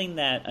 something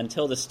that,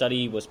 until the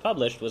study was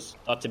published, was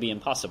thought to be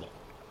impossible.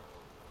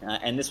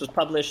 And this was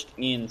published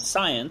in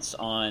Science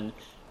on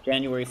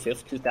January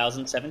 5th,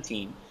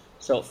 2017.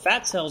 So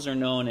fat cells are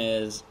known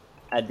as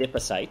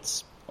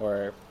adipocytes,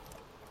 or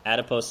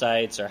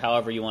adipocytes, or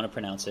however you want to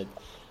pronounce it.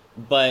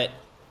 But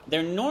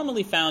they're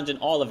normally found in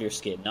all of your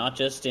skin, not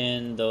just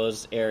in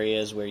those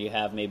areas where you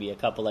have maybe a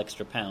couple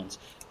extra pounds.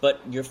 But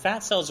your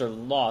fat cells are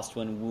lost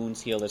when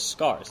wounds heal as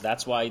scars.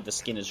 That's why the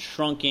skin is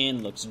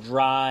shrunken, looks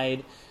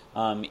dried,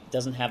 it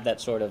doesn't have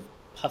that sort of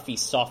puffy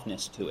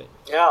softness to it.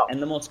 Yeah.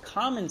 And the most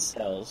common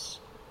cells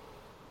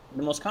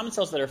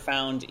that are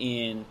found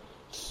in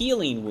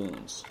healing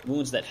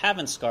wounds that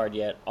haven't scarred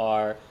yet,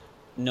 are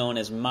known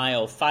as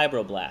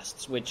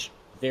myofibroblasts, which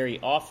very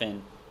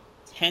often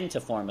tend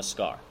to form a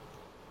scar.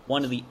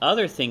 One of the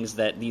other things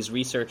that these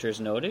researchers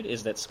noted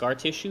is that scar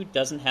tissue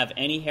doesn't have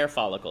any hair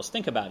follicles.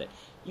 Think about it.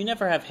 You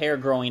never have hair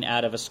growing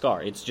out of a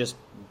scar. It's just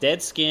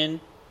dead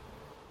skin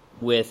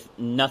with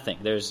nothing.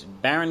 There's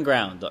barren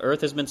ground. The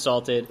earth has been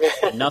salted.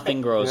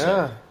 Nothing grows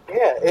there.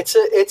 Yeah,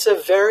 it's a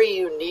very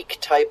unique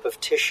type of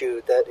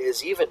tissue that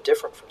is even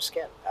different from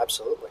skin.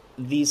 Absolutely.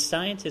 These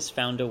scientists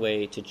found a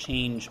way to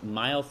change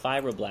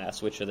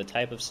myofibroblasts, which are the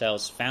type of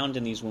cells found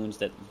in these wounds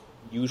that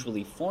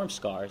usually form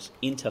scars,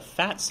 into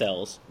fat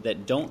cells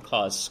that don't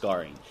cause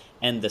scarring.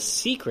 And the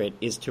secret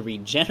is to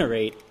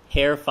regenerate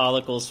hair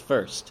follicles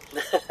first.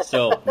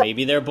 So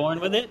maybe they're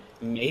born with it,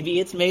 maybe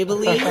it's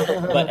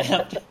Maybelline,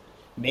 but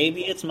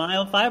maybe it's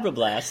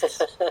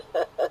myofibroblasts.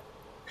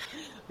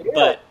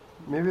 But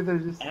maybe they're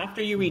just...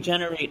 after you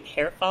regenerate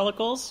hair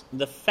follicles,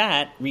 the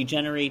fat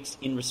regenerates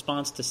in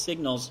response to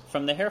signals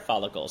from the hair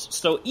follicles.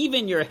 So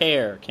even your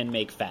hair can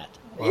make fat.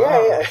 Wow.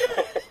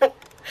 Yeah.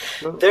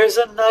 There's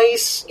a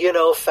nice,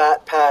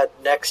 fat pad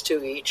next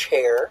to each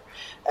hair,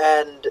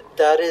 and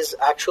that is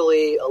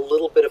actually a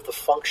little bit of the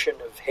function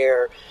of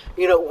hair.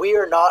 We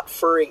are not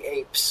furry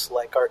apes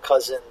like our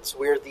cousins.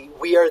 We are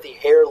the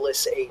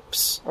hairless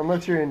apes.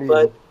 Unless you're Indian.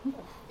 But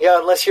yeah,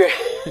 unless you're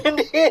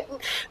Indian.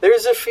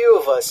 There's a few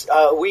of us.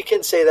 We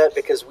can say that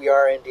because we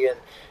are Indian.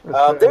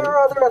 There are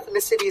other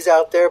ethnicities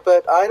out there,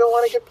 but I don't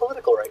want to get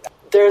political right now.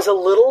 There's a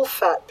little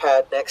fat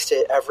pad next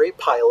to every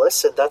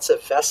pilus, and that's a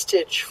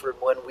vestige from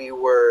when we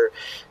were,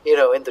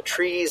 in the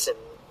trees and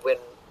when,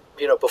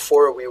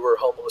 before we were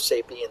Homo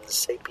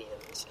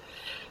sapiens.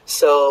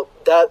 So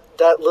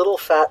that little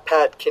fat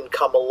pad can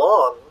come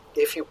along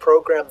if you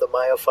program the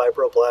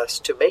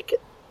myofibroblast to make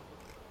it.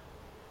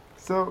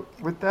 So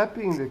with that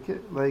being the case,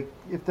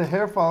 if the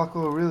hair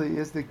follicle really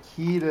is the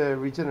key to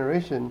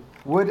regeneration,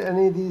 would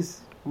any of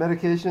these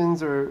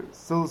medications or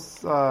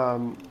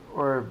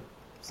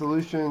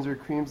solutions or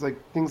creams, like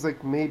things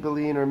like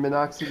Maybelline or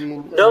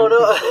minoxidil? No.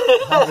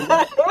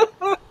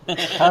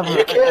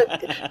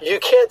 You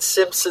can't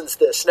Simpsons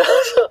this. No,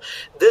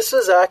 this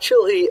is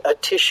actually a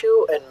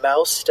tissue and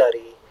mouse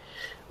study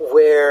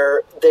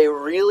where they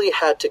really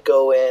had to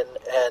go in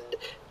and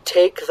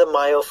take the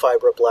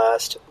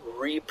myofibroblast,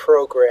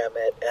 reprogram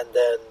it, and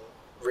then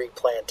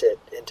replant it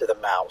into the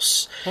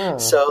mouse.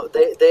 So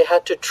they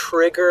had to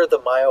trigger the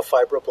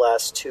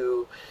myofibroblast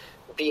to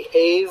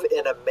behave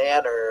in a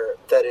manner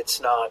that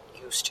it's not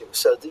used to.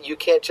 So you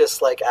can't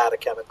just add a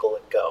chemical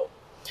and go.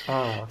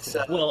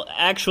 Well,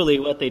 actually,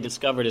 what they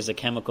discovered is a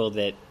chemical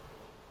that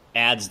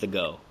adds the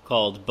go,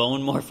 called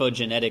bone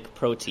morphogenetic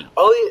protein.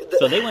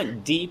 So they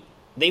went deep.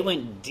 They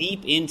went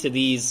deep into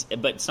these,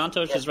 but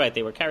Santosh is right.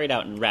 They were carried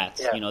out in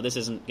rats. Yeah. This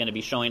isn't going to be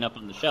showing up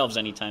on the shelves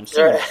anytime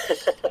soon.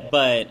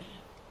 But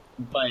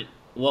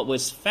what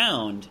was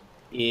found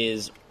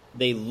is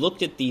they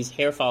looked at these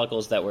hair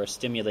follicles that were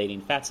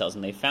stimulating fat cells,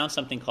 and they found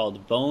something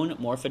called bone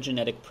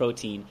morphogenetic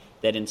protein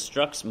that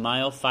instructs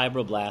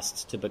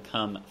myofibroblasts to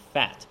become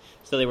fat.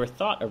 So they were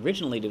thought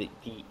originally to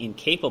be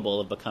incapable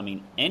of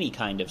becoming any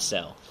kind of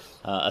cell,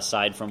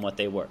 aside from what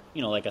they were.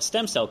 Like a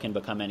stem cell can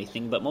become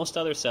anything, but most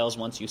other cells,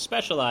 once you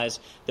specialize,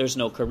 there's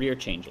no career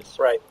changes.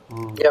 Right.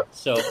 Yep.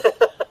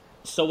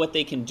 So what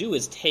they can do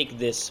is take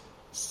this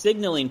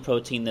signaling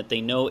protein that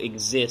they know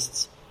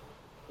exists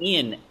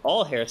in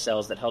all hair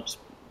cells that helps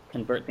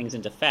convert things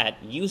into fat,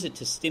 use it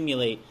to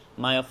stimulate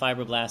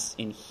myofibroblasts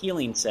in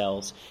healing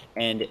cells,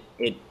 and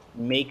it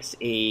makes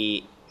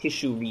a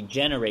tissue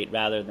regenerate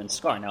rather than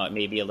scar. Now, it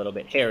may be a little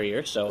bit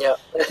hairier, so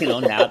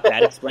now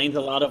that explains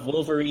a lot of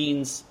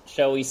Wolverine's,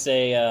 shall we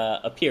say,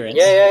 appearance.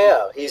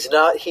 Yeah. He's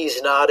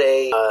not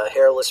a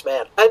hairless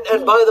man.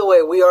 And by the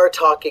way, we are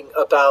talking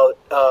about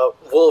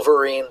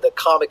Wolverine, the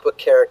comic book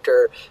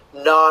character,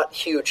 not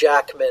Hugh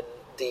Jackman,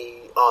 the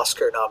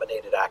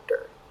Oscar-nominated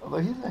actor.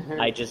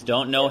 I just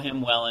don't know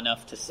him well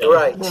enough to say.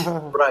 Right.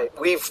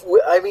 We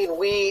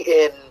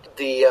in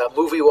the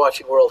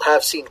movie-watching world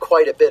have seen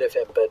quite a bit of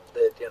him, but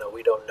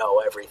we don't know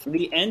everything.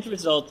 The end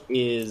result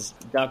is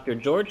Dr.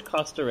 George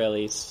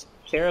Costarelli,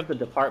 chair of the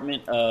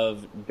Department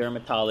of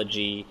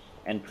Dermatology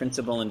and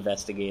principal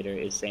investigator,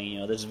 is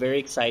saying, this is very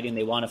exciting.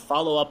 They want to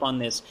follow up on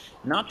this,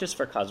 not just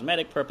for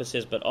cosmetic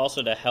purposes, but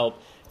also to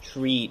help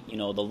treat, the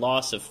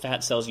loss of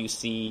fat cells you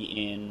see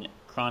in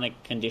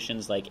chronic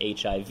conditions like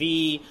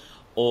HIV,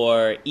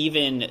 or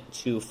even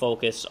to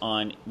focus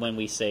on, when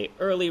we say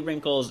early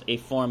wrinkles, a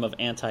form of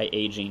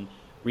anti-aging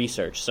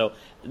research. So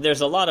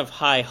there's a lot of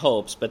high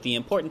hopes, but the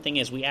important thing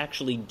is we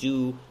actually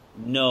do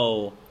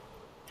know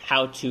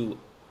how to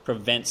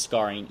prevent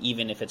scarring,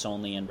 even if it's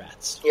only in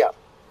rats. Yeah.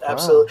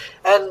 absolutely.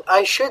 Wow. And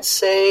I should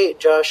say,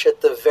 Josh,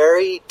 at the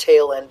very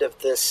tail end of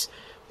this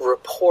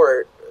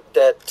report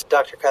that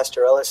Dr.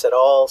 Castorellis et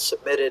al.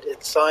 Submitted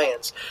in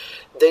Science,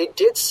 they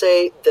did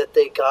say that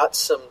they got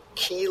some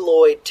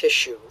keloid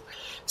tissue.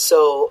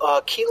 So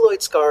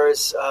keloid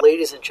scars,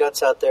 ladies and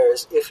gents out there,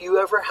 is if you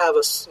ever have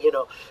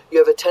you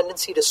have a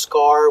tendency to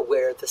scar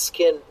where the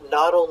skin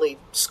not only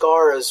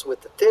scars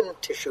with the thin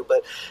tissue,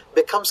 but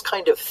becomes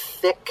kind of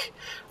thick.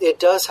 It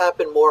does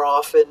happen more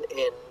often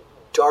in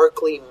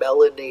darkly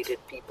melanated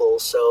people,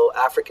 so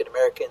African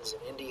Americans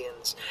and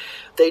Indians.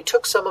 They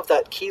took some of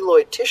that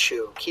keloid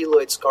tissue,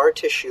 keloid scar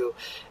tissue,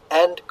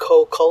 and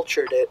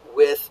co-cultured it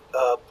with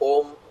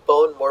bone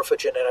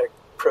morphogenetic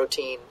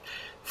protein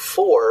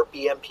 4,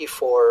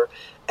 BMP4,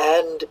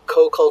 and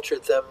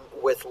co-cultured them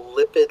with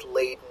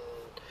lipid-laden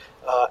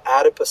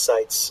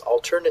adipocytes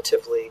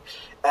alternatively,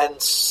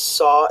 and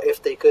saw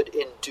if they could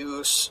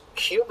induce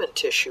human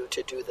tissue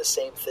to do the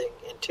same thing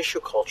in tissue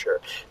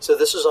culture. So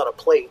this was on a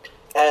plate,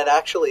 and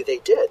actually they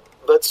did,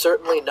 but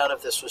certainly none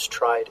of this was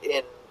tried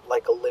in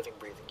like a living,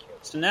 breathing human.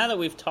 So now that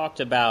we've talked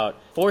about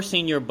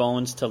forcing your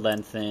bones to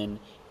lengthen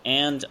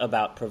and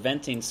about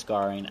preventing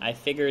scarring, I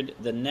figured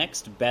the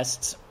next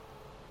best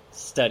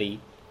study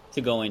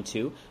to go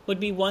into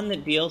would be one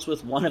that deals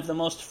with one of the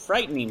most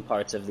frightening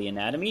parts of the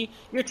anatomy,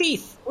 your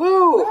teeth. Woo!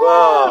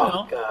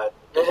 Oh, God.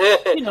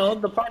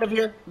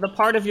 the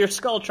part of your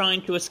skull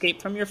trying to escape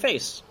from your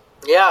face.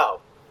 Yeah,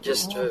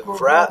 just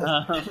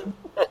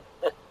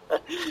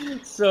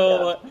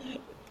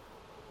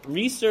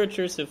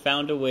researchers have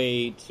found a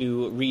way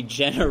to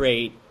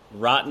regenerate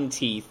rotten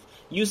teeth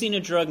using a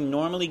drug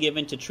normally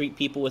given to treat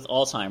people with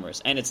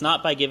Alzheimer's. And it's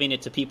not by giving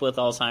it to people with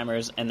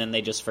Alzheimer's and then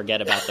they just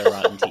forget about their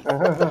rotten teeth.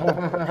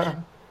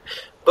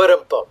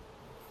 But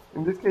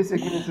in this case,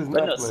 ignorance is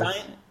not bliss.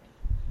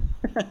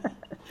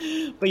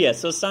 But yeah,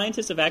 so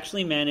scientists have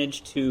actually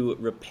managed to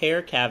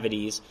repair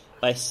cavities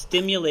by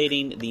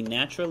stimulating the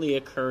naturally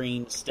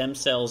occurring stem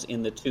cells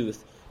in the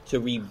tooth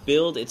to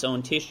rebuild its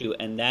own tissue,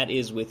 and that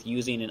is with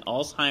using an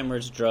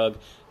Alzheimer's drug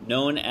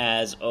known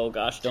as, oh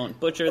gosh, don't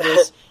butcher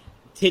this,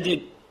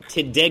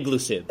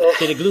 Tideglusib.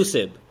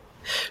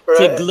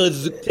 Right.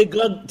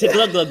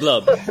 Tidglug.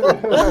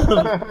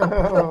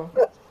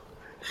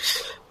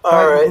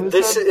 All right,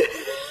 this is...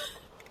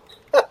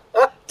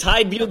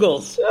 Tide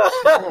Bugles.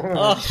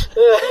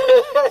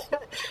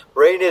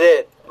 Rein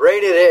it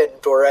in,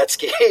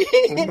 Dvoretsky.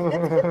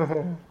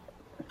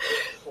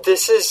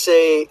 This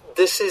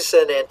is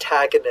an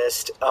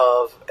antagonist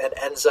of an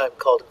enzyme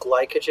called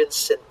glycogen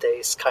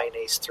synthase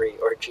kinase 3,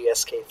 or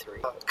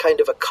GSK3,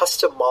 kind of a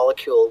custom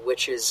molecule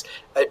which is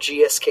a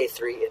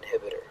GSK3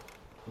 inhibitor.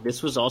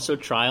 This was also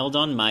trialed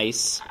on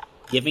mice,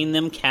 giving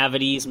them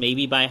cavities,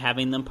 maybe by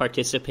having them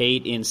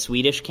participate in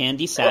Swedish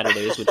Candy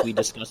Saturdays, which we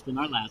discussed in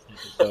our last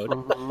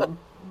episode.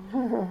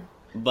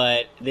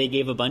 But they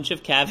gave a bunch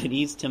of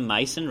cavities to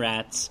mice and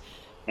rats,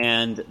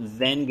 and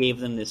then gave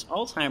them this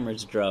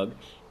Alzheimer's drug,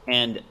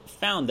 and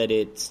found that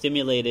it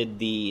stimulated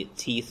the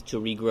teeth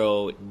to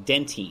regrow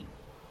dentine,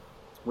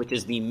 which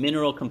is the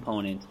mineral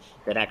component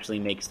that actually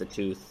makes the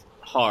tooth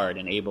hard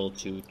and able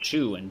to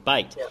chew and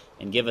bite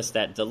and give us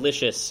that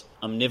delicious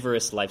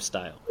omnivorous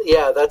lifestyle.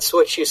 Yeah, that's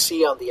what you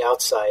see on the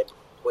outside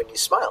when you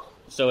smile.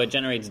 So it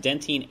generates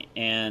dentine,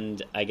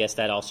 and I guess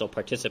that also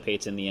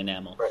participates in the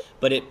enamel. Right.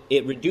 But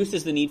it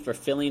reduces the need for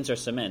fillings or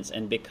cements.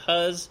 And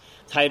because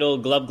Tidal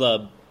Glub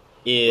Glub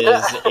is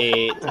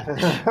a...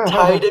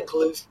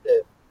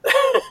 Tideglusib.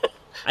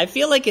 I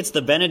feel like it's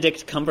the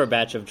Benedict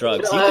Cumberbatch of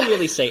drugs. You can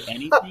really say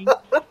anything.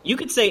 You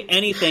could say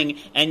anything,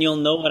 and you'll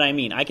know what I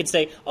mean. I could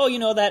say, oh, you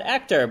know that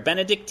actor,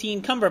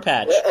 Benedictine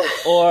Cumberbatch,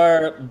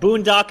 or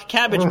Boondock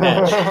Cabbage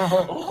Patch,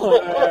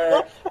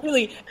 or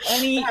really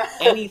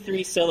any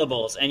 3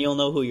 syllables, and you'll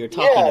know who you're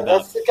talking about. Yeah,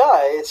 that's the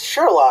guy. It's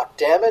Sherlock,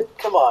 damn it.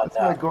 Come on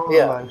now. That's my goal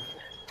in life,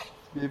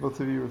 to be able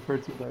to be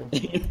referred to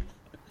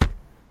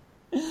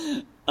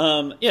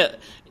by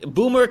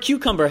Boomer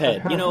Cucumber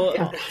Head, you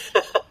know.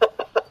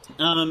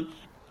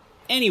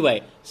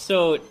 Anyway,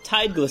 so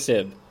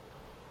Tideglusib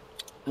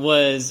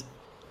was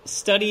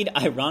studied,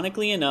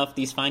 ironically enough,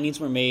 these findings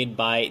were made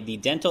by the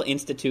Dental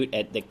Institute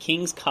at the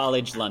King's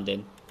College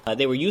London.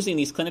 They were using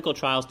these clinical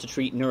trials to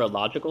treat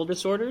neurological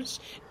disorders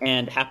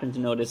and happened to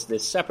notice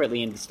this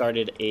separately and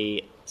started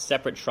a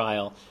separate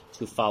trial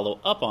to follow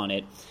up on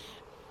it.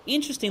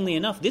 Interestingly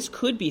enough, this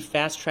could be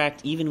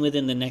fast-tracked even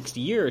within the next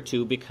year or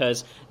two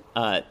because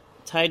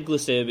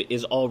Tideglusib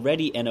is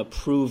already an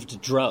approved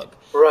drug.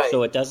 Right.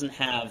 So it doesn't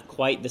have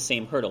quite the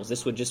same hurdles.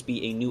 This would just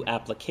be a new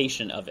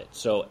application of it,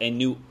 so a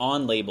new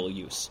on-label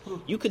use.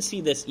 You could see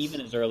this even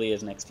as early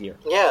as next year.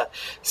 Yeah.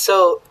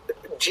 So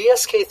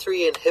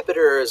GSK3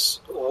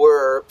 inhibitors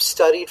were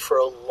studied for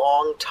a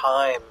long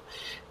time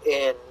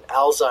in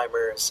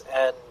Alzheimer's,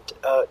 and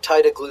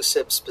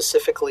Tideglusib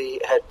specifically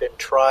had been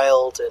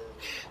trialed, and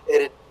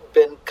it had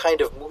been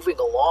kind of moving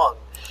along.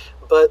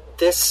 But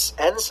this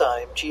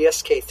enzyme,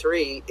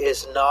 GSK3,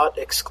 is not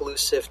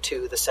exclusive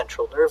to the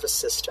central nervous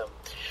system.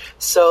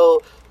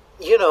 So,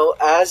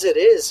 as it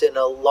is in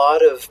a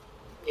lot of,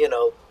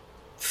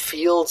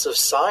 fields of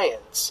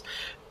science,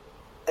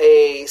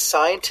 a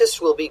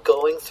scientist will be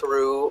going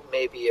through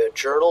maybe a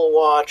journal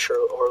watch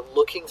or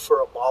looking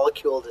for a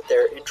molecule that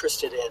they're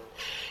interested in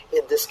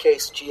this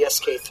case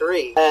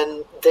GSK3,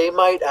 and they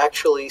might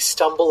actually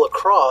stumble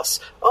across,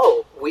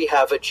 oh, we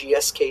have a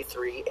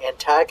GSK3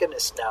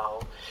 antagonist now,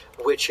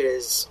 which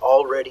is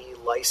already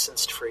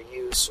licensed for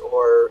use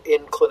or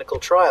in clinical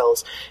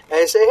trials,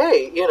 and say,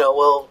 hey,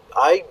 well,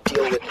 I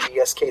deal with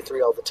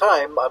GSK3 all the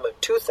time, I'm a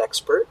tooth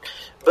expert,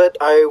 but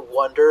I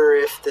wonder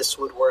if this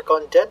would work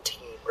on dentine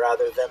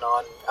rather than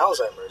on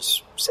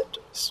Alzheimer's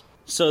symptoms.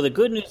 So the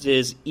good news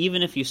is,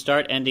 even if you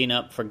start ending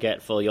up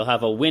forgetful, you'll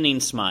have a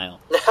winning smile.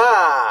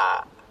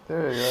 Ha!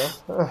 There you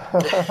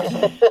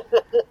go.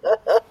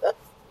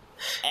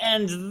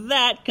 And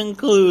that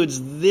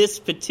concludes this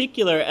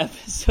particular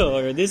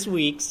episode, or this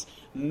week's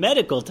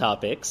medical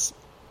topics.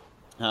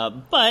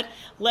 But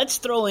let's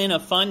throw in a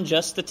fun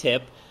just the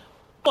tip.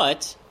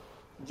 What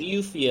do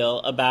you feel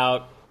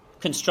about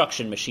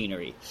construction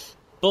machinery?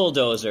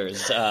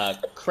 Bulldozers,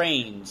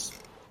 cranes,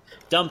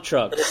 dump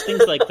trucks,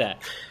 things like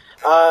that.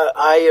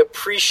 I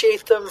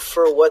appreciate them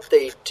for what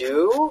they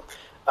do.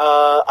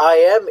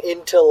 I am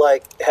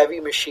into heavy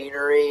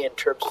machinery in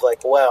terms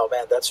of wow,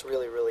 man, that's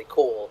really, really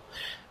cool.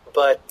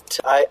 But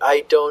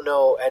I don't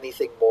know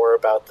anything more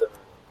about them,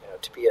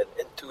 to be an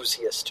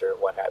enthusiast or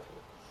what have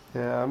you.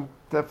 Yeah, I'm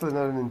definitely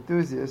not an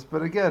enthusiast,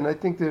 but again, I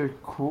think they're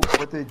cool.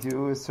 What they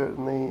do is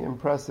certainly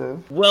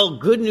impressive. Well,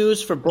 good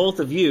news for both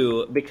of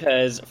you,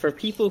 because for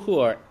people who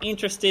are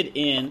interested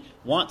in,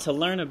 want to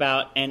learn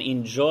about, and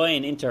enjoy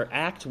and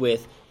interact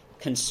with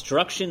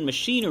construction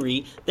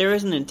machinery, there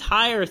is an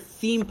entire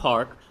theme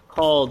park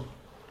called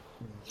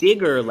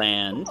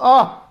Diggerland.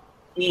 Oh,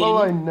 well,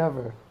 I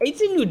never. It's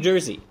in New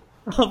Jersey,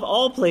 of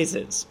all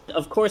places.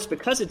 Of course,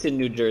 because it's in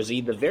New Jersey,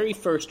 the very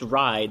first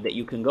ride that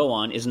you can go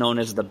on is known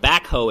as the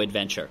Backhoe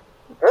Adventure.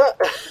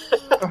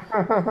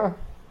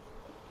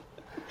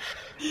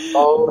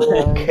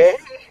 Okay.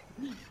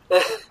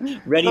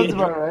 Ready to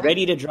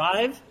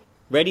drive?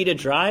 Ready to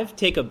drive?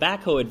 Take a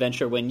backhoe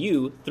adventure when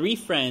you, 3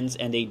 friends,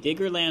 and a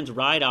Diggerland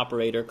ride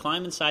operator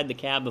climb inside the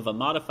cab of a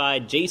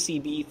modified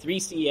JCB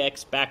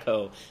 3CX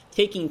backhoe,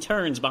 taking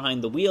turns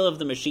behind the wheel of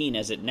the machine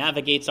as it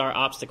navigates our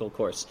obstacle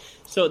course.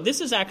 So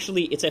this is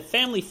actually, it's a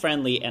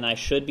family-friendly, and I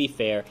should be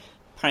fair,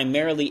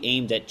 primarily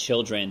aimed at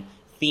children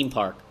theme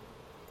park.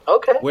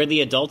 Okay. Where the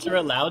adults are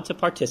allowed to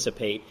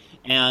participate,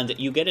 and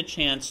you get a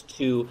chance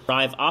to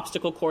drive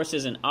obstacle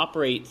courses and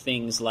operate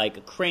things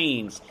like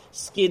cranes,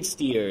 skid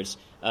steers,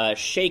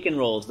 shake and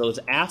rolls, those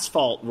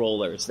asphalt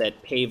rollers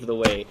that pave the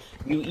way.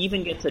 You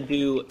even get to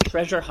do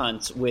treasure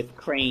hunts with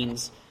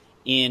cranes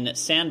in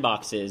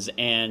sandboxes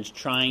and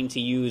trying to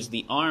use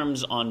the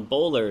arms on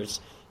bowlers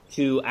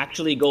to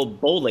actually go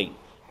bowling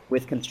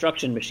with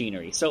construction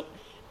machinery. So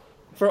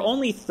for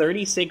only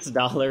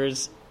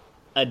 $36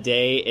 a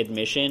day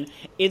admission,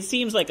 it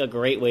seems like a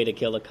great way to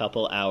kill a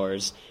couple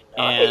hours.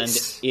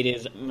 Nice. And it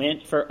is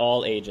meant for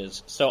all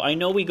ages. So I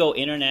know we go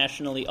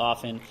internationally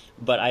often,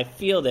 but I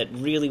feel that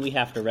really we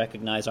have to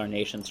recognize our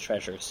nation's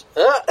treasures.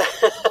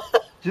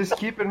 Just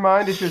keep in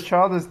mind, if your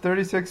child is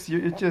 36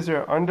 inches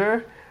or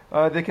under,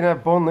 they can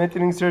have bone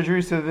lengthening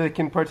surgery so they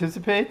can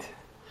participate.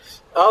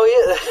 Oh,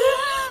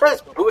 yeah.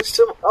 Let's boost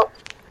them up.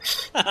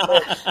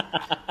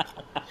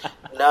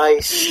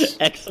 Nice.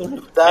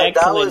 Excellent. That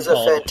was a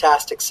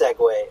fantastic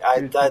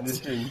segue.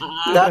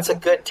 That's a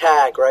good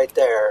tag right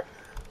there.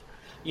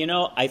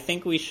 I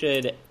think we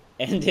should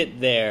end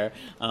it there,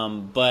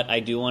 but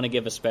I do want to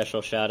give a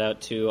special shout-out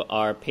to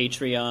our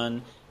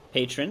Patreon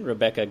patron,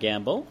 Rebecca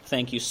Gamble.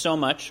 Thank you so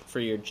much for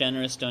your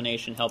generous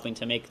donation helping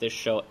to make this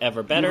show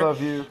ever better. We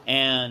love you.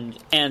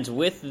 And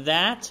with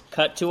that,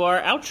 cut to our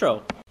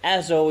outro.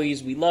 As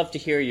always, we love to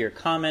hear your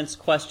comments,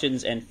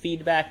 questions, and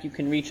feedback. You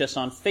can reach us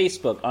on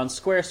Facebook, on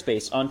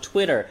Squarespace, on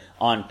Twitter,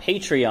 on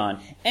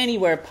Patreon,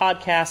 anywhere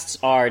podcasts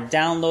are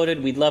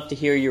downloaded. We'd love to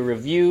hear your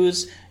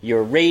reviews,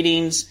 your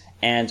ratings,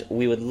 and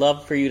we would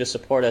love for you to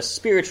support us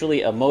spiritually,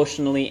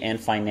 emotionally, and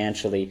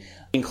financially.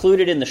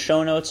 Included in the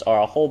show notes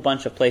are a whole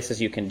bunch of places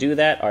you can do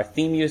that. Our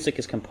theme music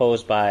is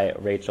composed by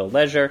Rachel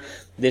Leisure.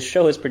 This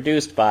show is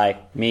produced by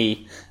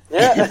me,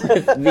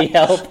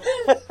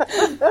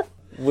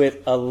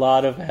 with a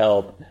lot of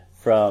help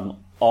from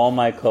all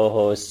my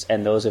co-hosts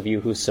and those of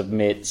you who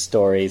submit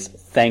stories.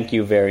 Thank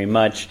you very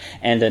much.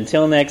 And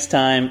until next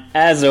time,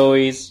 as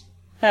always,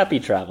 happy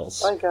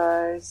travels. Bye,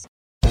 guys.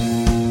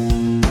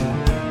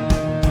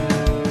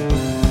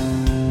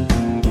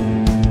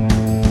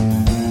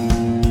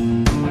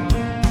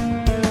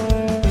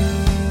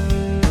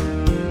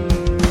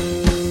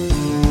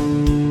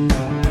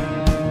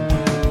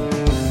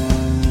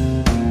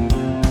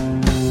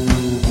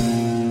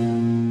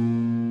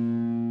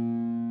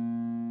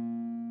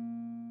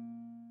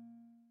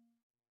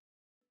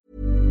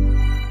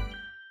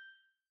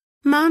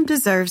 Mom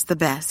deserves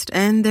the best,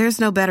 and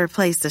there's no better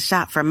place to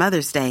shop for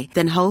Mother's Day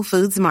than Whole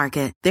Foods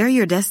Market. They're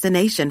your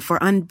destination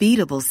for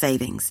unbeatable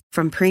savings,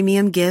 from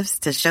premium gifts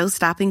to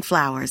show-stopping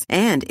flowers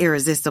and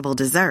irresistible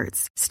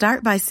desserts.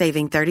 Start by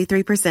saving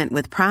 33%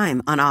 with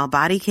Prime on all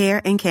body care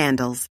and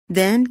candles.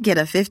 Then get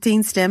a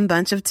 15-stem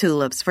bunch of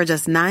tulips for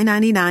just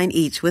 $9.99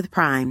 each with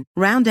Prime.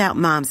 Round out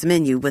Mom's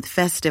menu with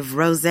festive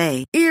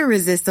rosé,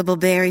 irresistible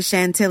berry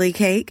chantilly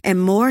cake,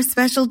 and more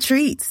special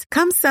treats.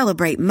 Come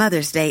celebrate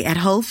Mother's Day at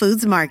Whole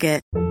Foods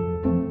Market.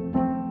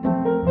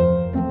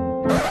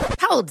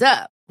 Hold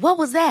up. What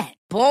was that?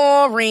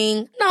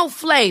 Boring. No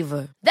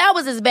flavor. That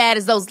was as bad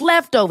as those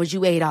leftovers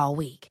you ate all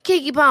week.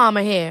 Keke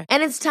Palmer here,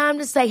 and it's time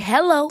to say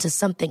hello to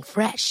something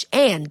fresh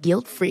and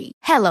guilt-free.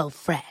 Hello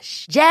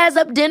Fresh. Jazz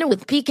up dinner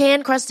with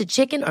pecan-crusted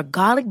chicken or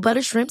garlic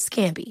butter shrimp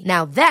scampi.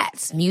 Now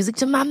that's music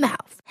to my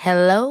mouth.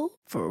 Hello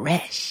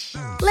Fresh.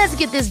 Let's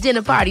get this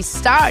dinner party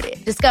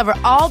started. Discover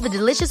all the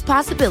delicious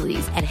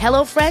possibilities at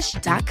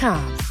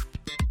HelloFresh.com.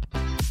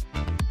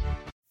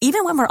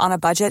 Even when we're on a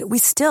budget, we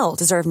still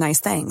deserve nice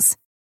things.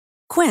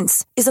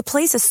 Quince is a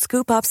place to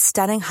scoop up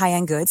stunning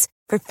high-end goods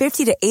for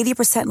 50 to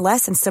 80%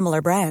 less than similar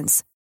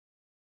brands.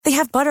 They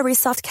have buttery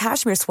soft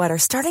cashmere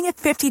sweaters starting at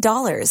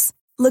 $50,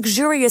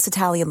 luxurious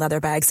Italian leather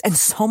bags, and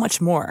so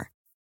much more.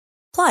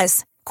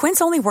 Plus,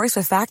 Quince only works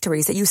with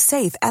factories that use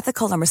safe,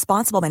 ethical, and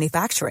responsible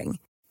manufacturing.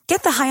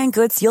 Get the high-end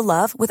goods you'll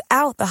love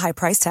without the high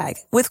price tag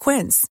with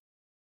Quince.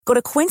 Go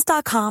to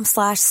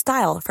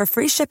quince.com/style for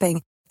free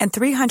shipping and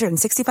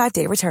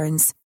 365-day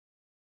returns.